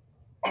 Like,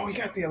 oh, we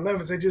got the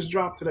 11s. They just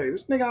dropped today.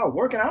 This nigga out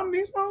working out in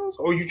these hoes?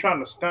 Or you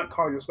trying to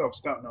call yourself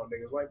stunting on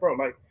niggas? Like, bro,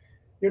 like,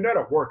 you're there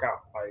to work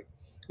out. Like,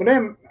 but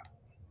then,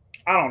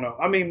 I don't know.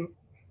 I mean,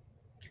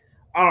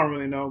 I don't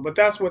really know. But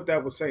that's what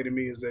that would say to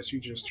me is that you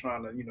just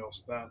trying to,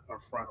 stunt or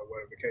front or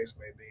whatever the case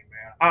may be,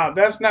 man.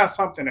 That's not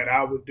something that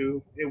I would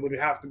do. It would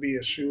have to be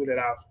a shoe that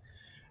I've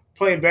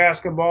played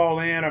basketball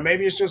in, or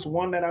maybe it's just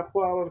one that I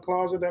pull out of the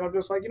closet that I'm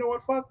just like, you know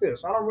what, fuck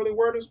this. I don't really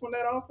wear this one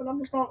that often.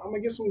 I'm gonna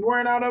get some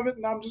wearing out of it,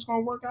 and I'm just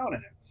gonna work out in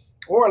it.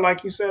 Or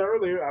like you said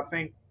earlier, I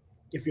think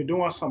if you're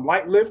doing some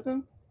light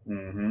lifting,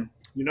 Mm-hmm.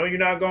 you're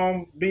not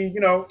gonna be,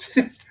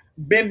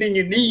 bending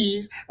your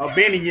knees or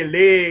bending your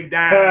leg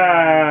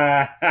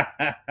down.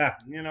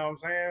 You know what I'm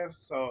saying?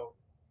 So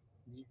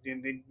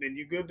then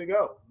you're good to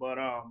go. But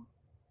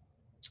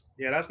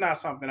yeah, that's not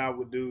something I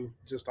would do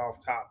just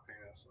off top, man.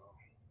 So.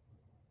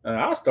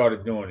 I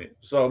started doing it.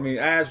 So I mean,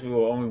 I asked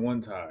for only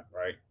one time,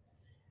 right?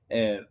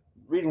 And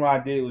the reason why I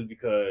did it was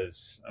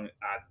because I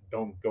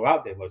don't go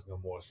out there much no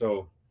more.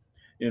 So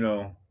you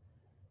know,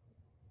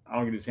 I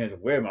don't get the chance to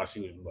wear my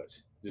shoes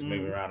much. Just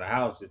maybe around the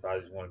house if I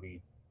just want to be,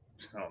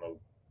 I don't know.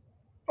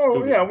 Oh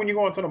Stupid. yeah, when you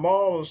go into the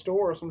mall or the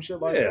store or some shit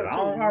like Yeah, that I too.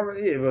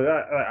 don't. But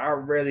I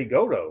rarely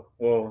go though.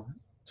 Well,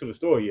 to the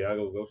store, yeah, I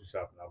go grocery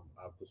shopping.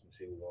 I'll put some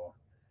shoes on.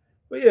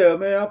 But yeah,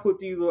 man, I put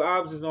these little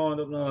options on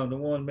the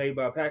one made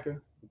by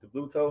Packer with the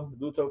blue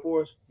toe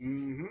fours.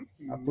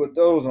 I put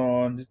those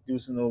on, just do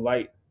some little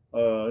light,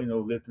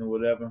 lifting or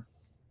whatever.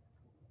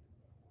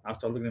 I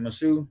start looking at my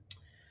shoe.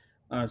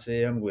 I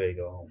say, I'm going to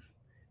go home.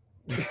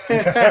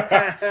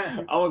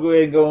 I'm gonna go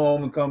ahead and go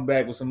home and come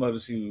back with some other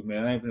shoes,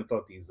 man. I ain't gonna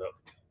fuck these up.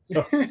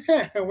 So,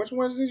 which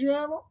ones did you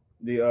have on?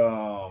 The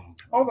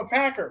the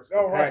Packers.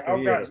 Oh right. Packer,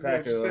 Oh yeah, gotcha. the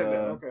Packer, You said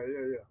that. Okay,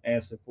 yeah.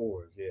 Answer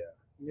fours, yeah.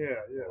 Yeah.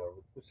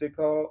 What's it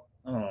called?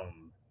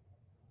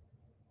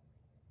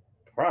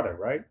 Prada,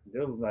 right? It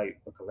was like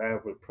a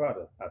collab with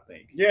Prada, I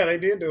think. Yeah, they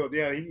did do it.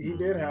 Yeah, he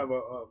did have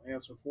a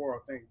answer for, I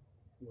think.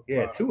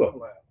 Yeah, Prada. two of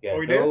them. Yeah,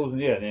 oh, he those,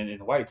 did? Yeah, and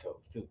the white toes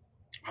too.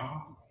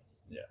 Oh.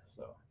 Yeah,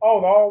 so. Oh,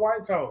 the all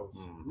white toes.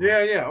 Mm-hmm.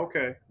 Yeah,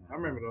 okay. I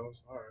remember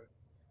those. All right.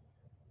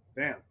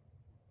 Damn.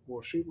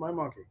 Well, shoot my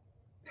monkey.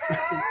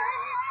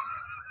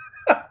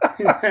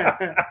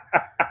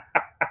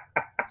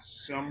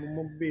 Some of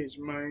my bitch,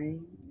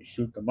 man.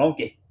 Shoot the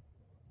monkey.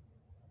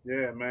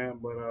 Yeah, man,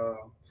 but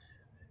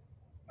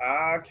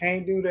I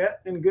can't do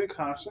that in good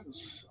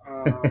conscience.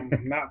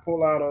 Not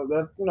pull out of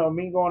that,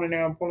 me going in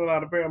there and pulling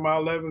out a pair of my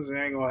 11s, it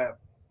ain't gonna happen.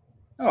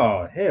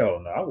 Oh hell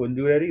no, I wouldn't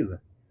do that either.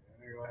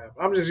 Ain't gonna happen.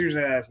 I'm just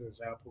using that as an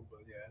example,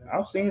 but yeah.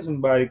 I've seen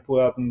somebody pull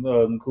out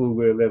them cool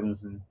gray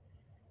 11s, and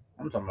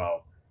I'm talking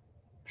about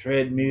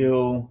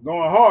treadmill,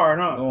 going hard,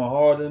 huh? Going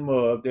hard them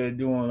up. They're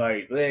doing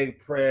like leg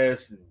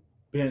press and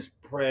bench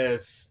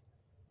press.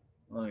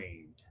 I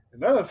mean,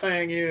 another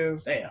thing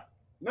is,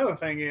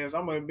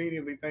 I'm gonna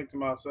immediately think to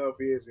myself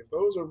is, if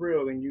those are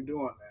real, then you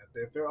doing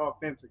that. If they're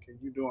authentic and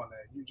you doing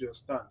that, you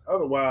just stunt.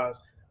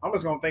 Otherwise, I'm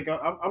just gonna think.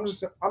 I'm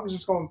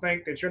just gonna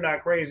think that you're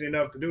not crazy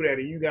enough to do that,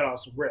 and you got on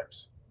some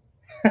reps.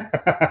 You know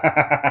what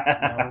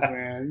I'm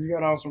saying? You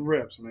got on some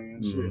reps,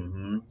 man. Shit. Mm-hmm. You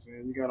know what I'm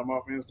saying? You got them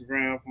off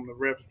Instagram from the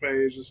reps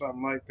page or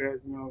something like that.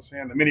 You know what I'm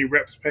saying? The mini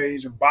reps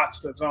page and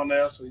bots that's on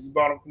there. So you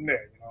bought them from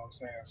there. You know what I'm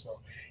saying?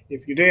 So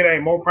if you did, hey,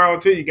 more power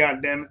to you,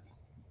 goddamn it.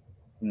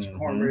 It's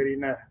cornbread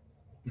eating that.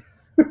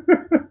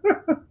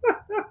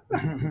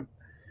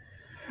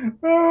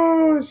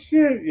 Oh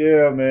shit,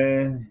 yeah,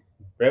 man.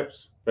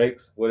 Reps,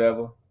 breaks,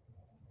 whatever.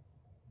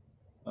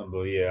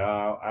 But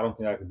yeah, I don't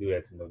think I could do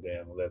that to no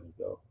damn 11s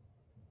though.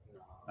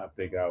 I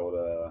think I would.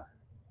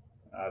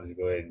 I'll just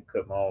go ahead and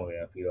cut my own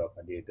damn feet off.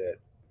 I did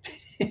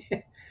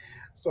that.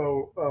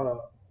 So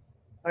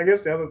I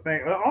guess the other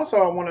thing. Also,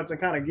 I wanted to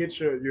kind of get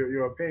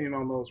your opinion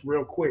on those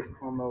real quick.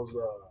 On those.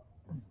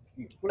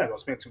 We're not gonna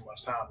spend too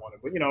much time on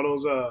it, but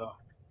those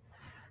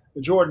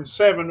the Jordan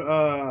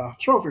 7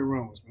 trophy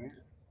rooms, man.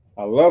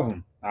 I love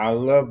them. I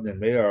love them.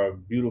 They are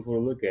beautiful to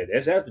look at.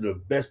 That's actually the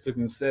best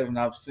looking 7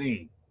 I've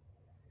seen.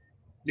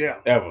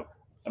 Yeah. Ever.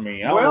 I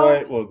mean, I don't know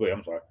why. Well, go ahead.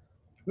 I'm sorry.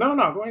 No,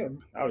 go ahead.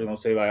 I was gonna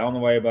say, like, I don't know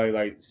why everybody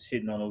like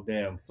shitting on those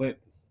damn Flint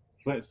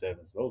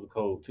 7s. Those are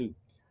cold too.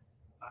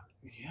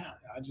 Yeah,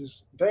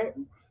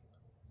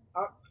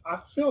 I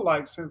feel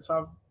like since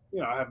I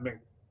haven't been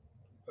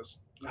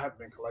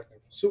collecting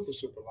for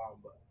super long,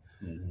 but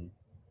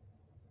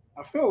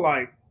I feel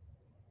like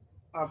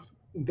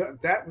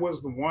that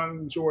was the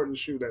one Jordan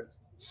shoe that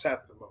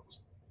sat the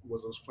most,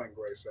 was those Flint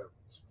Gray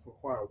 7s for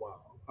quite a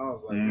while. I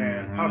was like,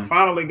 man, I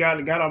finally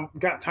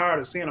got tired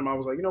of seeing them. I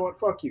was like, you know what,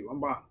 fuck you, I'm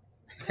buying.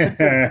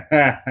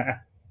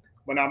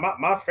 But now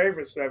my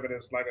favorite 7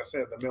 is, like I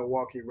said, the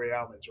Milwaukee Ray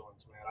Allen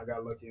joints, man. I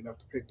got lucky enough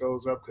to pick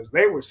those up because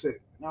they were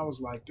sitting. And I was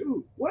like,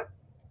 dude, what?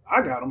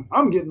 I got them.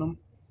 I'm getting them.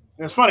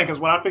 And it's funny because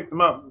when I picked them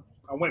up,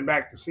 I went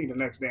back to see the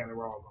next day and they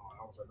were all gone.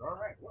 I was like, all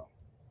right, well,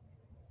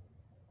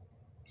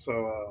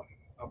 So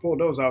I pulled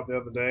those out the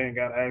other day and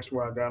got asked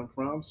where I got them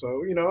from.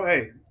 So,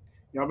 hey,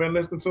 y'all been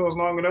listening to us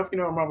long enough. You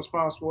know where my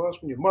response was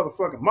from your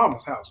motherfucking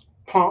mama's house,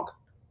 punk.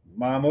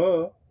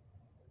 Mama.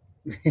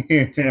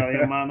 Tell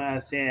your mama I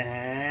said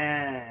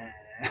hi.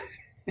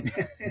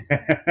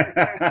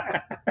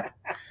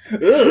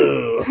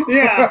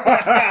 Yeah.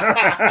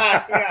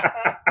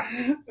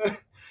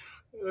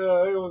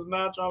 Yeah, it was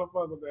not trying to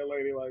fuck with that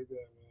lady like that,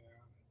 man.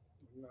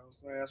 You know what I'm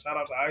saying? Shout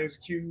out to Ice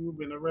Cube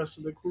and the rest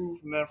of the crew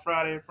from that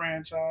Friday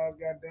franchise,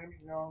 goddamn it,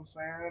 you know what I'm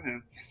saying?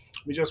 And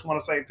we just want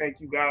to say thank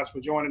you guys for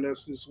joining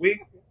us this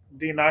week.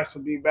 D Nice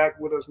will be back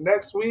with us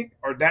next week,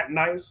 or that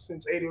nice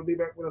since 80 will be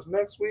back with us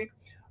next week.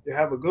 You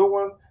have a good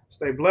one.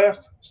 Stay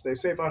blessed. Stay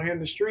safe out here in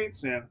the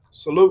streets, and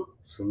salute.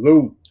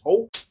 Salute.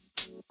 Oh.